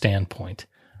Dong standpoint.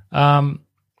 And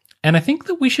I think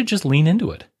that we should just lean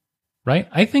into it, right?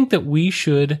 I think that we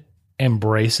should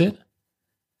embrace it,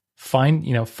 find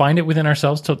it within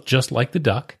ourselves to just like the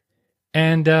duck,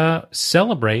 and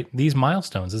celebrate these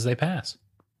milestones as they pass.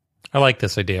 I like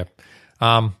this idea.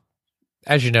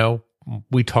 As you know,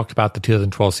 we talked about the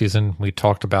 2012 season. We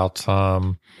talked about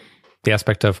the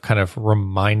aspect of kind of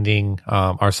reminding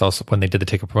ourselves when they did the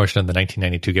ticket promotion in the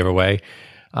 1992 giveaway.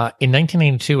 In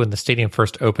 1992, when the stadium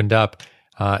first opened up,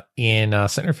 in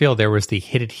center field, there was the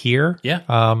 "Hit It Here"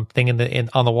 thing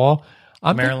on the wall.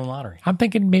 Maryland Lottery. I'm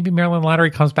thinking maybe Maryland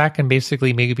Lottery comes back and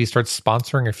basically maybe starts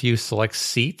sponsoring a few select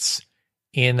seats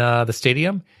in the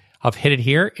stadium. of hit it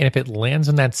here. And if it lands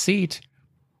in that seat,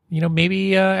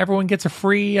 maybe everyone gets a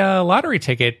free lottery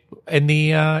ticket in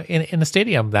the in the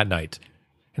stadium that night,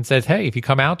 and says, hey, if you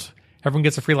come out, everyone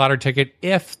gets a free lottery ticket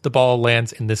if the ball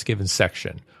lands in this given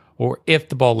section, or if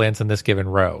the ball lands in this given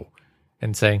row,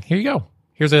 and saying, here you go.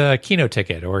 Here's a Keno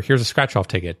ticket, or here's a scratch-off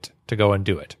ticket to go and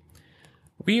do it.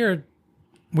 We're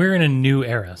in a new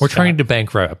era. We're trying to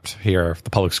bankrupt here the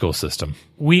public school system.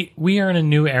 We are in a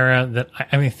new era that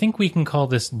I think we can call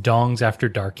this Dongs After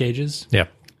Dark Ages. Yeah.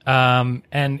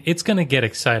 And it's going to get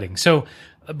exciting. So,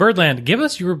 Birdland, give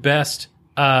us your best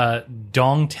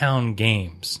Dongtown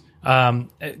games.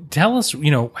 Tell us,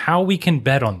 how we can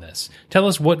bet on this. Tell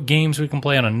us what games we can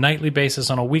play on a nightly basis,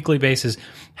 on a weekly basis.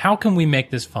 How can we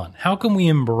make this fun? How can we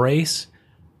embrace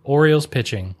Orioles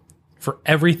pitching for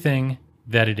everything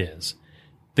that it is?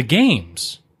 The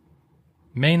games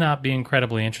may not be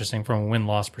incredibly interesting from a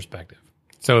win-loss perspective.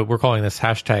 So we're calling this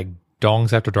hashtag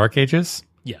Dongs After Dark Ages?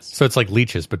 Yes. So it's like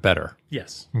leeches, but better.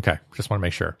 Yes. Okay. Just want to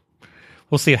make sure.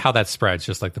 We'll see how that spreads,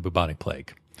 just like the bubonic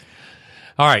plague.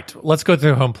 All right. Let's go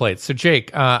through home plate. So,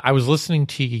 Jake, I was listening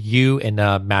to you and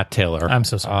Matt Taylor. I'm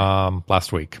so sorry.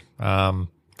 Last week.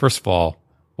 First of all,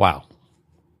 wow.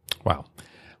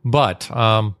 But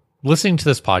listening to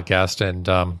this podcast,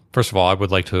 and first of all, I would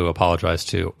like to apologize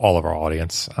to all of our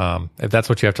audience. If that's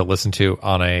what you have to listen to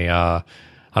on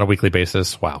a weekly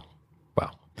basis, wow.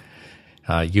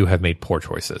 You have made poor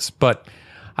choices. But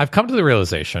I've come to the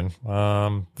realization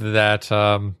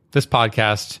that this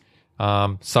podcast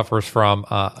suffers from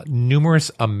numerous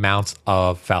amounts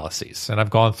of fallacies. And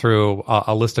I've gone through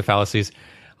a list of fallacies.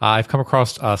 I've come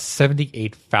across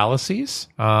 78 fallacies.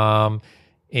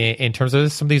 In terms of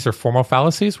this, some of these are formal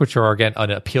fallacies, which are, again,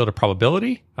 an appeal to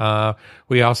probability.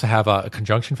 We also have a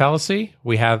conjunction fallacy.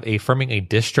 We have affirming a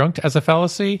disjunct as a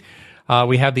fallacy.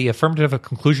 We have the affirmative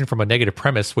conclusion from a negative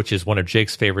premise, which is one of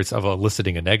Jake's favorites of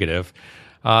eliciting a negative.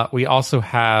 We also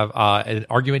have an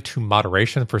argument to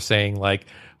moderation for saying, like,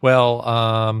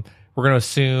 well, we're going to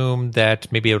assume that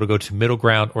maybe it'll go to middle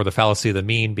ground, or the fallacy of the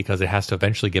mean, because it has to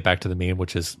eventually get back to the mean,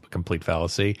 which is a complete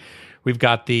fallacy. We've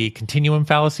got the continuum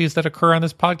fallacies that occur on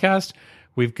this podcast.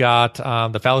 We've got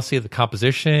the fallacy of the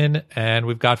composition, and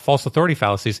we've got false authority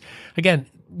fallacies. Again,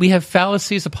 we have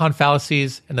fallacies upon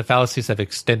fallacies, and the fallacies have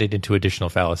extended into additional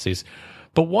fallacies.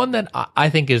 But one that I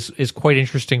think is quite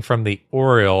interesting from the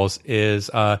Orioles is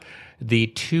the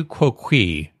tu quo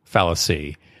qui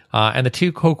fallacy. And the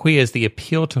tu quo qui is the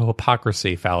appeal to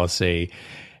hypocrisy fallacy.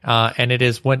 And it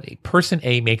is when person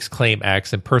A makes claim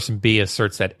X and person B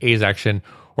asserts that A's action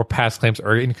or past claims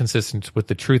are inconsistent with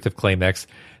the truth of claim X,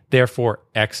 therefore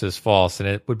X is false. And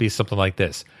it would be something like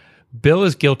this. Bill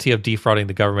is guilty of defrauding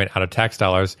the government out of tax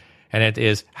dollars. And it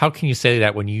is, how can you say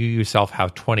that when you yourself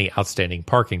have 20 outstanding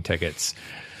parking tickets?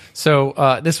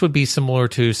 So this would be similar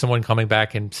to someone coming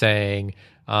back and saying,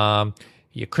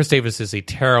 Chris Davis is a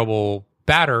terrible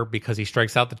batter because he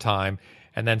strikes out the time.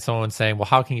 And then someone saying, well,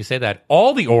 how can you say that?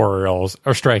 All the Orioles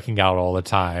are striking out all the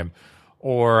time.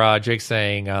 Or Jake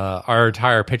saying, our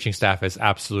entire pitching staff is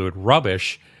absolute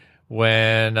rubbish,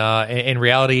 when in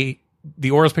reality,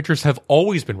 the Orioles pitchers have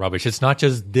always been rubbish. It's not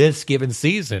just this given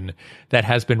season that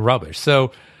has been rubbish.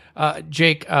 So,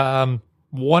 Jake,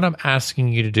 what I'm asking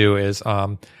you to do is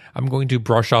I'm going to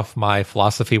brush off my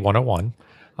Philosophy 101.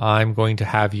 I'm going to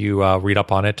have you read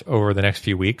up on it over the next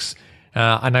few weeks.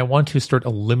 And I want to start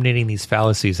eliminating these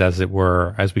fallacies, as it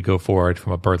were, as we go forward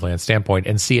from a Birdland standpoint,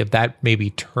 and see if that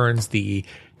maybe turns the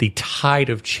tide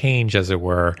of change, as it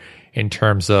were, in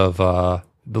terms of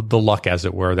the luck, as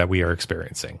it were, that we are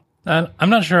experiencing. I'm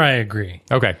not sure I agree.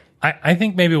 Okay. I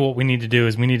think maybe what we need to do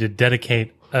is we need to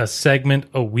dedicate a segment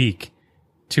a week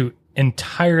to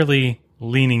entirely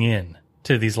leaning in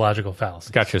to these logical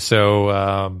fallacies. Gotcha.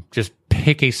 So just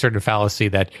pick a certain fallacy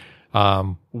that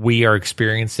we are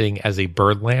experiencing as a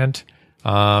Birdland,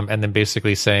 and then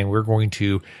basically saying we're going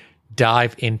to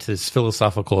dive into this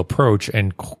philosophical approach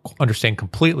and understand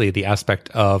completely the aspect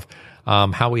of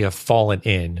how we have fallen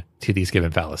in to these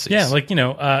given fallacies. Yeah, like,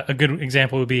 a good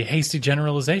example would be hasty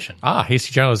generalization.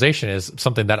 Hasty generalization is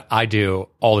something that I do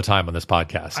all the time on this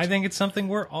podcast. I think it's something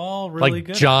we're all really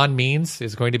good at. John Means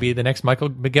is going to be the next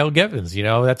Miguel Givens.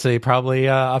 That's probably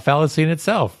a fallacy in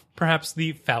itself. Perhaps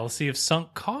the fallacy of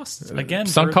sunk costs. Again,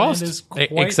 sunk cost is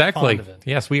quite exactly. fond of it.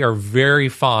 Yes, we are very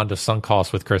fond of sunk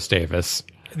costs with Chris Davis.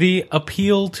 The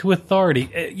appeal to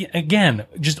authority. Again,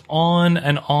 just on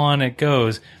and on it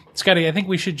goes. Scotty, I think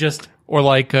we should just Or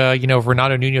like, if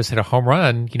Renato Nunez hit a home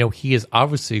run, he is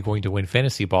obviously going to win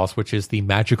Fantasy Boss, which is the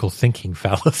magical thinking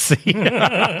fallacy.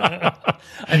 I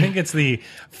think it's the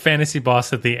fantasy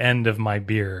boss at the end of my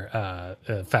beer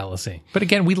fallacy. But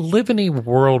again, we live in a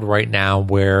world right now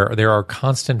where there are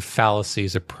constant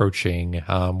fallacies approaching,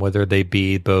 whether they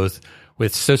be both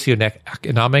with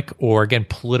socioeconomic or, again,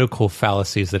 political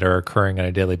fallacies that are occurring on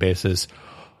a daily basis.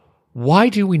 Why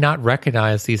do we not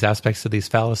recognize these aspects of these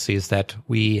fallacies that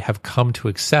we have come to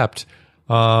accept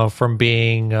from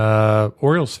being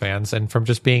Orioles fans and from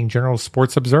just being general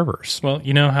sports observers? Well,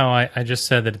 you know how I just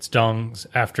said that it's Dong's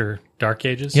after Dark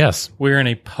Ages? Yes. We're in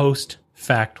a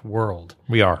post-fact world.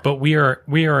 We are. But we are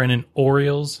in an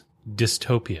Orioles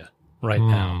dystopia right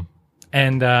now.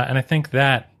 And I think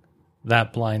that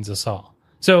blinds us all.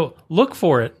 So look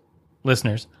for it,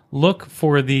 listeners. Look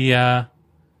for the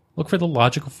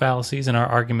logical fallacies in our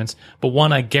arguments, but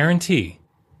one I guarantee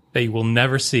that you will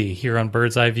never see here on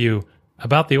Bird's Eye View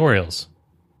about the Orioles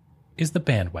is the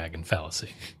bandwagon fallacy.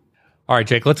 All right,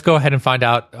 Jake, let's go ahead and find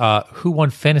out who won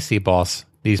Fantasy Boss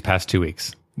these past 2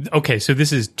 weeks. Okay, so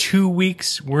this is 2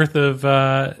 weeks worth of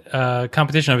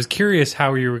competition. I was curious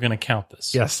how you were going to count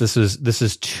this. Yes, this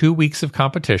is 2 weeks of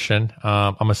competition.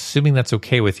 I'm assuming that's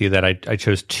okay with you that I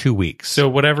chose 2 weeks. So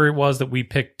whatever it was that we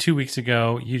picked 2 weeks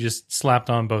ago, you just slapped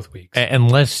on both weeks.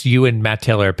 Unless you and Matt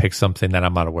Taylor picked something that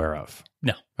I'm not aware of.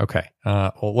 No. Okay.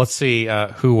 Well, let's see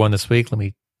who won this week. Let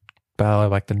me dial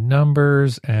back the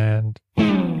numbers and...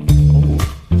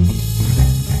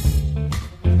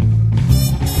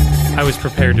 I was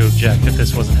prepared to object if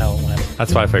this wasn't how it went.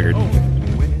 That's what I figured.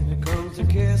 When it comes to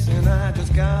kissing, I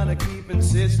just gotta keep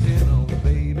insisting, oh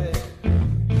baby,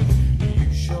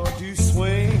 you sure do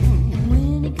swing.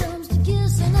 When it comes to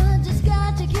kissing, I just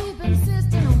got to keep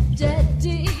insisting on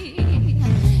daddy.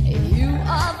 You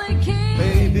are the king.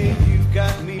 Baby, you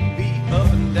got me beat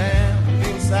up and down,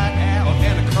 inside out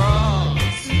and across.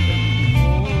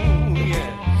 Oh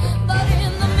yeah. But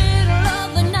in the middle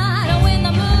of the night, when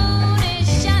the moon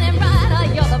is shining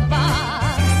bright, you're the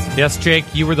boss. Yes, Jake,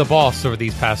 you were the boss over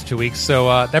these past 2 weeks. So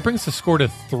that brings the score to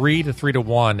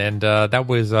 3-1. And that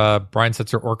was Brian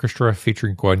Setzer Orchestra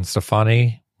featuring Gwen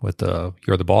Stefani with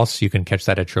You're the Boss. You can catch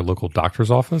that at your local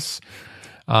doctor's office.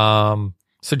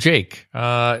 So, Jake,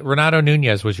 Renato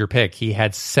Nunez was your pick. He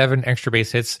had 7 extra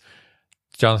base hits.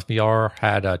 Jonathan Villar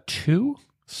had 2.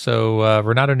 So,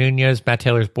 Renato Nunez, Matt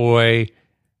Taylor's boy,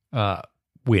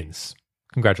 wins.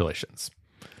 Congratulations.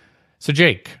 So,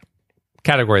 Jake,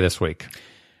 category this week.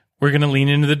 We're going to lean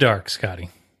into the dark,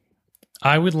 Scotty.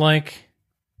 I would like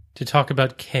to talk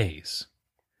about Ks.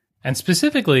 And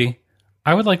specifically,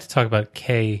 I would like to talk about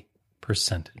K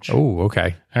percentage. Oh,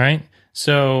 okay. All right?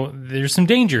 So there's some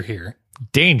danger here.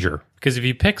 Danger. Because if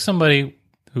you pick somebody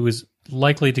who is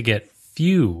likely to get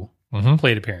few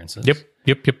plate appearances,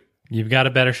 Yep. you've got a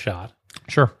better shot.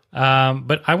 Sure.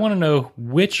 But I want to know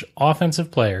which offensive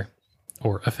player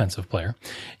or offensive player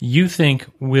you think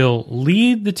will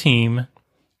lead the team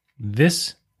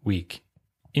this week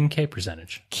in K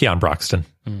percentage. Keon Broxton.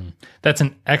 That's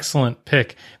an excellent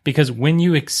pick because when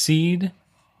you exceed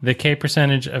the K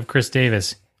percentage of Chris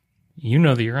Davis, you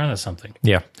know that you're onto something.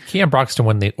 Yeah. Keon Broxton,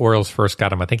 when the Orioles first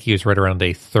got him, I think he was right around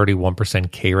a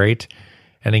 31% K rate.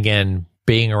 And again,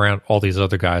 being around all these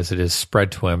other guys, it has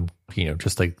spread to him,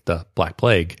 just like the Black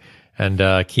Plague. And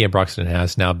Keon Broxton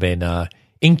has now been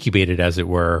incubated, as it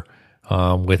were,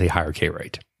 with a higher K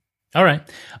rate. All right.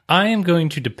 I am going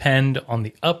to depend on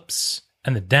the ups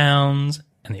and the downs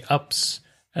and the ups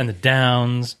and the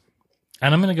downs.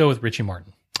 And I'm going to go with Richie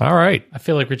Martin. All right. I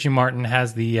feel like Richie Martin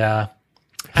has the...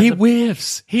 He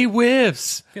whiffs. feel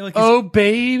like he's- Oh,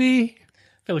 baby.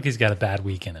 I feel like he's got a bad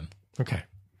week in him. Okay.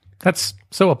 That's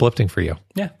so uplifting for you.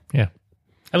 Yeah. Yeah.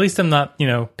 At least I'm not,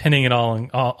 pinning it all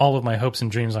of my hopes and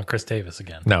dreams on Chris Davis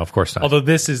again. No, of course not. Although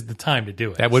this is the time to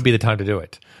do it. That would be the time to do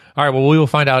it. All right. Well, we will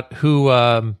find out who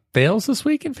fails this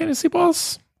week in Fantasy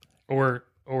Balls Or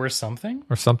something.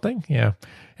 or something. Yeah.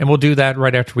 And we'll do that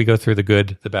right after we go through the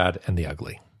good, the bad, and the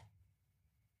ugly.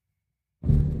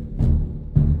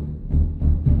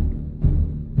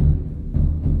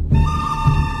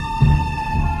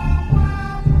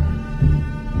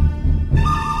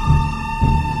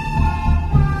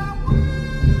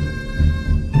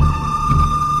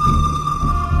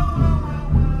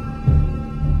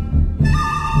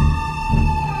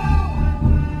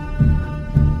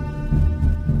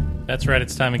 That's right.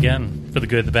 It's time again for the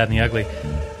good, the bad, and the ugly.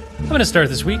 I'm going to start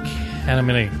this week, and I'm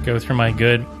going to go through my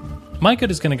good. My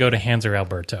good is going to go to Hanser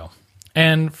Alberto.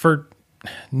 And for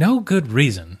no good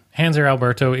reason, Hanser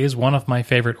Alberto is one of my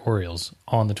favorite Orioles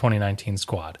on the 2019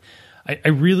 squad. I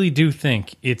really do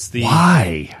think it's the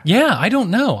Why? Yeah, I don't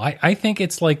know. I think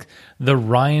it's like the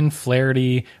Ryan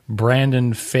Flaherty,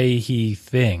 Brandon Fahey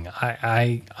thing.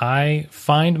 I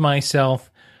find myself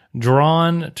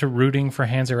drawn to rooting for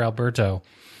Hanser Alberto.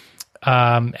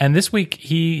 And this week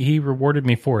he rewarded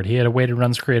me for it. He had a weighted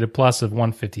runs created plus of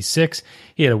 156.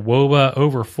 He had a WOBA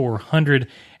over 400,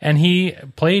 and he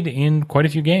played in quite a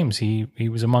few games. He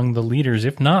was among the leaders,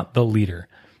 if not the leader,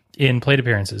 in plate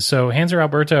appearances. So Hanser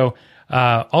Alberto,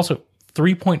 also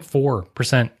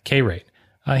 3.4% K rate.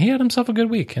 He had himself a good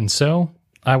week, and so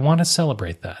I want to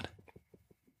celebrate that.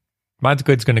 Mine's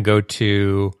good's going to go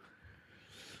to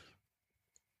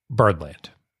Birdland.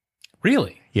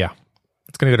 Really? Yeah.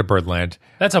 It's going to go to Birdland.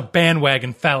 That's a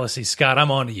bandwagon fallacy, Scott.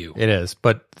 I'm on to you. It is.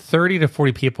 But 30 to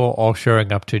 40 people all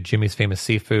showing up to Jimmy's Famous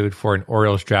Seafood for an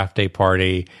Orioles draft day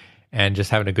party and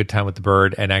just having a good time with the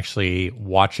bird and actually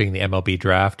watching the MLB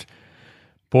draft.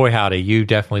 Boy, howdy, you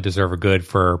definitely deserve a good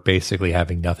for basically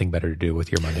having nothing better to do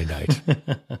with your Monday night.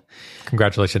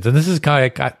 Congratulations. And this is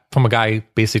from a guy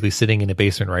basically sitting in a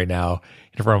basement right now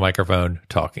in front of a microphone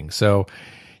talking. So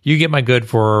you get my good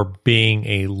for being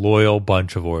a loyal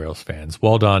bunch of Orioles fans.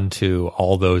 Well done to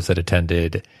all those that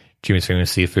attended Jimmy's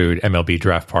Famous Seafood MLB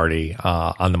draft party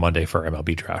on the Monday for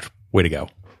MLB draft. Way to go.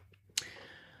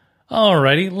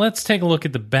 Alrighty, let's take a look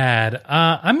at the bad.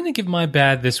 I'm going to give my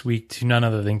bad this week to none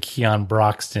other than Keon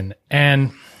Broxton.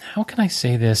 And how can I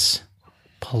say this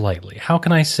politely? How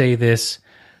can I say this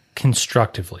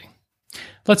constructively?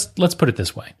 Let's put it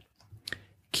this way.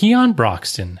 Keon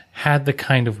Broxton had the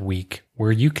kind of week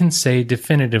where you can say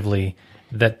definitively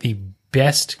that the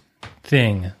best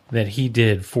thing that he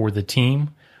did for the team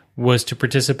was to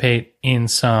participate in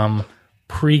some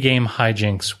pregame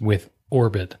hijinks with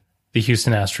Orbit, the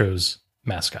Houston Astros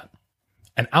mascot.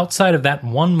 And outside of that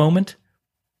one moment,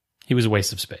 he was a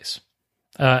waste of space.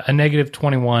 A negative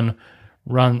 21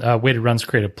 weighted runs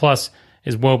created plus.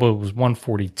 His WOBA was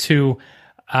 142.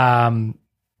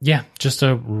 Just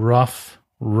a rough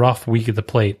week at the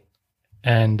plate.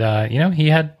 And, he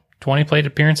had 20 plate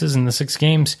appearances in the 6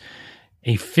 games,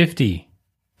 a 50%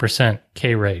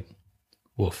 K rate.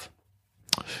 Woof.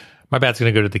 My bad's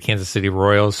going to go to the Kansas City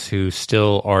Royals, who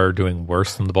still are doing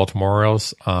worse than the Baltimore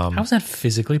Orioles. How is that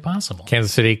physically possible?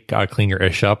 Kansas City, clean your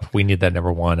ish up. We need that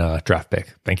number 1 draft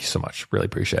pick. Thank you so much. Really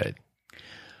appreciate it.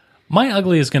 My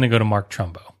ugly is going to go to Mark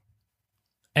Trumbo.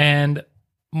 And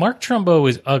Mark Trumbo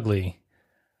is ugly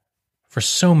for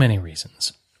so many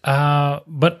reasons.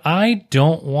 But I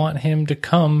don't want him to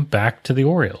come back to the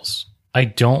Orioles. I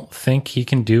don't think he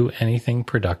can do anything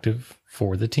productive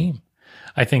for the team.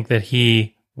 I think that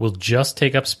he will just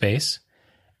take up space.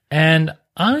 And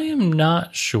I am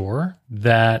not sure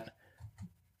that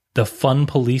the fun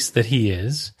police that he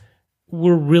is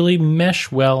will really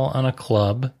mesh well on a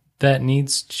club that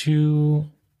needs to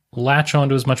latch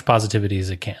onto as much positivity as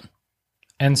it can.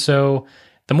 And so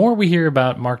the more we hear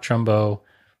about Mark Trumbo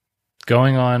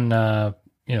going on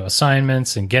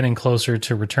assignments and getting closer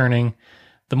to returning,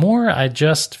 the more I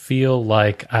just feel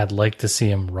like I'd like to see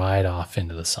him ride off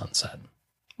into the sunset.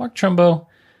 Mark Trumbo,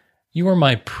 you are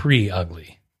my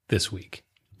pre-ugly this week.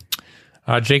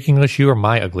 Jake English, you are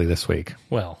my ugly this week.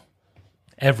 Well,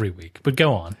 every week, but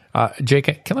go on. Jake,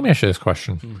 let me ask you this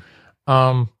question.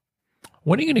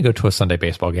 When are you going to go to a Sunday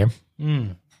baseball game?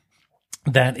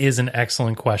 That is an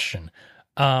excellent question.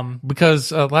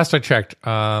 Because last I checked,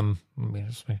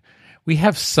 we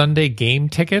have Sunday game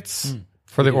tickets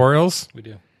for the Orioles. We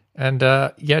do. And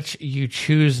yet you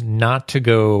choose not to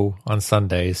go on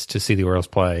Sundays to see the Orioles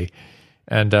play.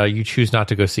 And you choose not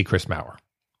to go see Chris Mauer.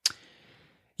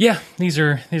 Yeah, these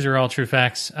are all true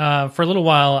facts. For a little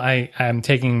while, I'm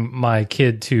taking my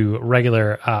kid to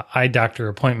regular eye doctor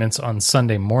appointments on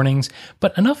Sunday mornings,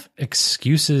 but enough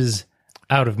excuses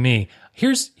out of me.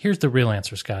 Here's the real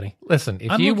answer, Scotty. Listen,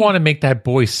 if you want to make that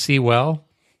boy see well,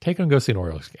 take him and go see an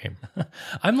Orioles game.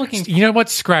 I'm looking. You know what?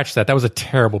 Scratch that. That was a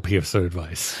terrible piece of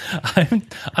advice.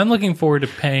 I'm looking forward to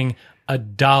paying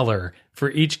 $1 for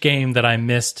each game that I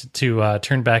missed to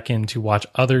turn back in to watch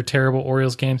other terrible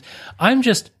Orioles games. I'm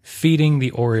just feeding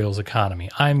the Orioles economy.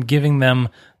 I'm giving them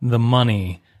the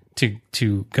money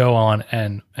to go on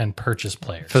and purchase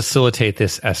players. Facilitate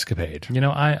this escapade.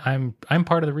 I'm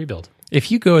part of the rebuild. If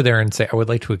you go there and say, I would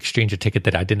like to exchange a ticket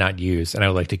that I did not use and I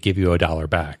would like to give you $1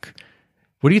 back,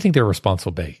 what do you think their response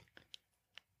will be?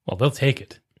 Well, they'll take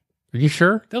it. Are you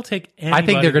sure? They'll take I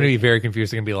think they're going to be very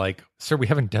confused. They're going to be like, sir, we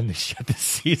haven't done this yet this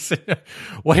season.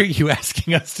 What are you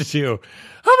asking us to do?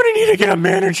 I'm going to need to get a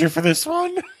manager for this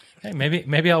one. Hey,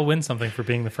 maybe I'll win something for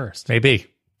being the first. Maybe.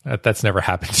 That's never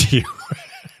happened to you.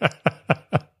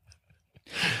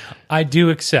 I do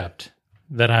accept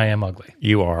that I am ugly.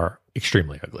 You are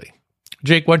extremely ugly.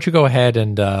 Jake, why don't you go ahead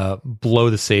and blow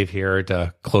the save here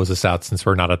to close us out since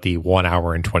we're not at the 1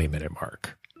 hour and 20-minute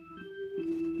mark.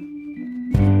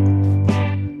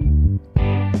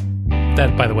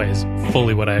 That, by the way, is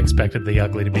fully what I expected the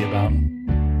ugly to be about.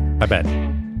 I bet.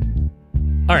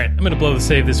 All right, I'm going to blow the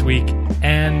save this week,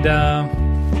 and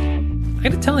I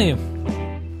got to tell you,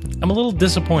 I'm a little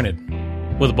disappointed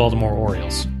with the Baltimore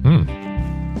Orioles.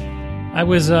 I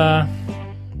was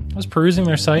perusing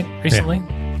their site recently,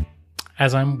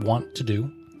 as I'm wont to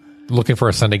do. Looking for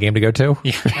a Sunday game to go to?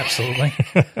 Yeah, absolutely.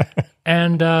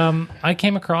 And I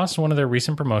came across one of their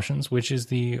recent promotions, which is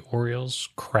the Orioles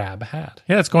crab hat.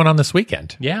 Yeah, it's going on this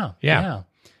weekend. Yeah.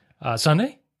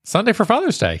 Sunday? Sunday for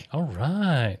Father's Day. All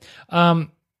right.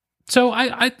 So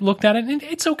I looked at it, and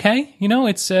it's okay. You know,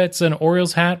 it's an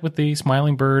Orioles hat with the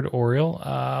smiling bird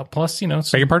Oriole, plus, you know,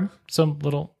 Beg your pardon? some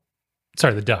little,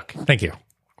 sorry, the duck. Thank you.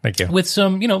 With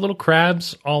some, you know, little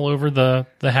crabs all over the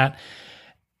hat.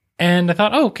 And I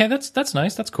thought, oh, okay, that's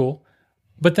nice. That's cool.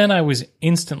 But then I was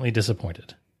instantly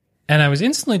disappointed. And I was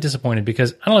instantly disappointed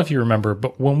because I don't know if you remember,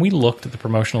 but when we looked at the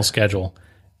promotional schedule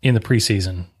in the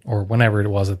preseason or whenever it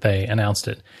was that they announced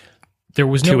it, there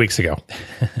was no 2 weeks ago.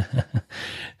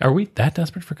 Are we that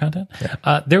desperate for content?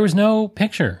 Yeah. There was no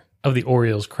picture of the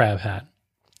Orioles crab hat.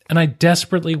 And I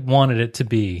desperately wanted it to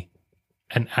be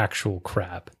an actual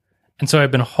crab. And so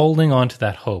I've been holding on to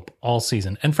that hope all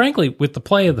season. And frankly, with the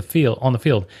play of the field on the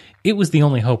field, it was the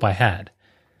only hope I had.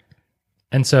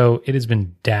 And so it has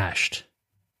been dashed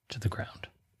to the ground.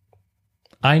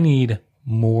 I need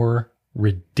more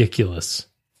ridiculous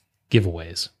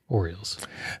giveaways, Orioles.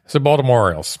 So Baltimore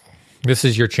Orioles, this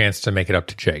is your chance to make it up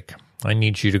to Jake. I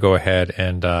need you to go ahead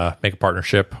and make a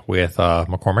partnership with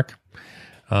McCormick.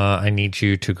 I need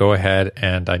you to go ahead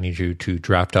and I need you to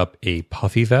draft up a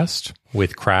puffy vest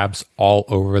with crabs all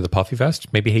over the puffy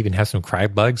vest. Maybe even have some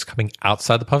crab legs coming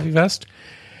outside the puffy vest.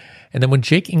 And then when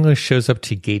Jake English shows up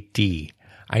to gate D,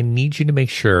 I need you to make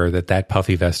sure that that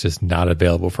puffy vest is not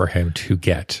available for him to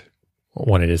get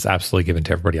when it is absolutely given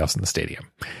to everybody else in the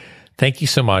stadium. Thank you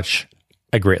so much.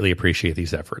 I greatly appreciate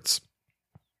these efforts.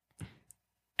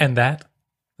 And that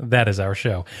is our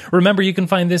show. Remember, you can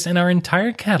find this in our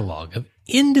entire catalog of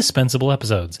indispensable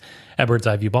episodes at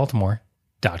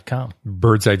birdseyeviewbaltimore.com.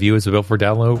 Bird's Eye View is available for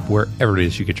download wherever it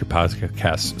is you get your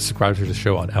podcasts. Subscribe to the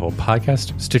show on Apple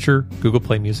Podcast, Stitcher, Google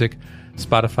Play Music,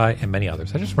 Spotify, and many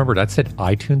others. I just remembered I said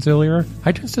iTunes earlier.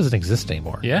 iTunes doesn't exist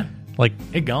anymore. Yeah. Like,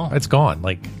 It's gone. It's gone.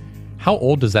 Like, how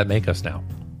old does that make us now?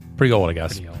 Pretty old, I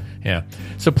guess. Pretty old. Yeah.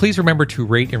 So please remember to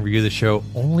rate and review the show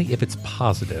only if it's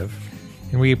positive.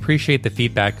 And we appreciate the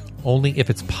feedback only if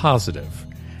it's positive.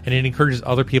 And it encourages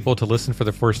other people to listen for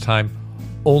the first time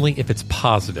only if it's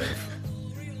positive.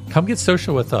 Come get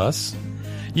social with us.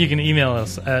 You can email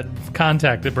us at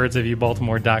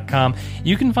contact@birdseyeviewbaltimore.com.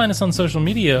 You can find us on social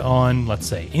media on, let's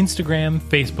say, Instagram,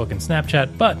 Facebook, and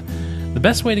Snapchat. But the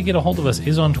best way to get a hold of us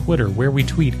is on Twitter, where we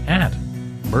tweet at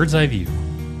Bird's Eye View,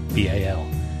 BAL.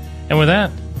 And with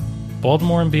that,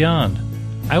 Baltimore and beyond,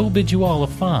 I will bid you all a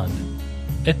fond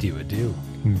adieu.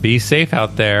 Be safe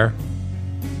out there.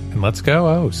 And let's go,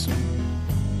 O's.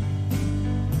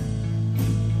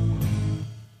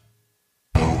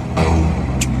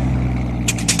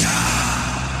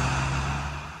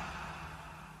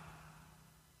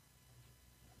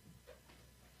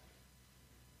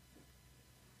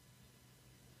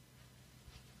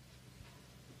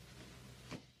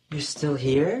 You're still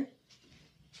here?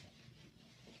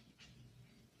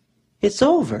 It's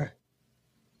over.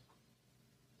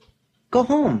 Go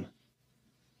home.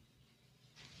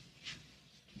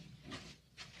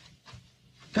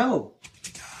 Go.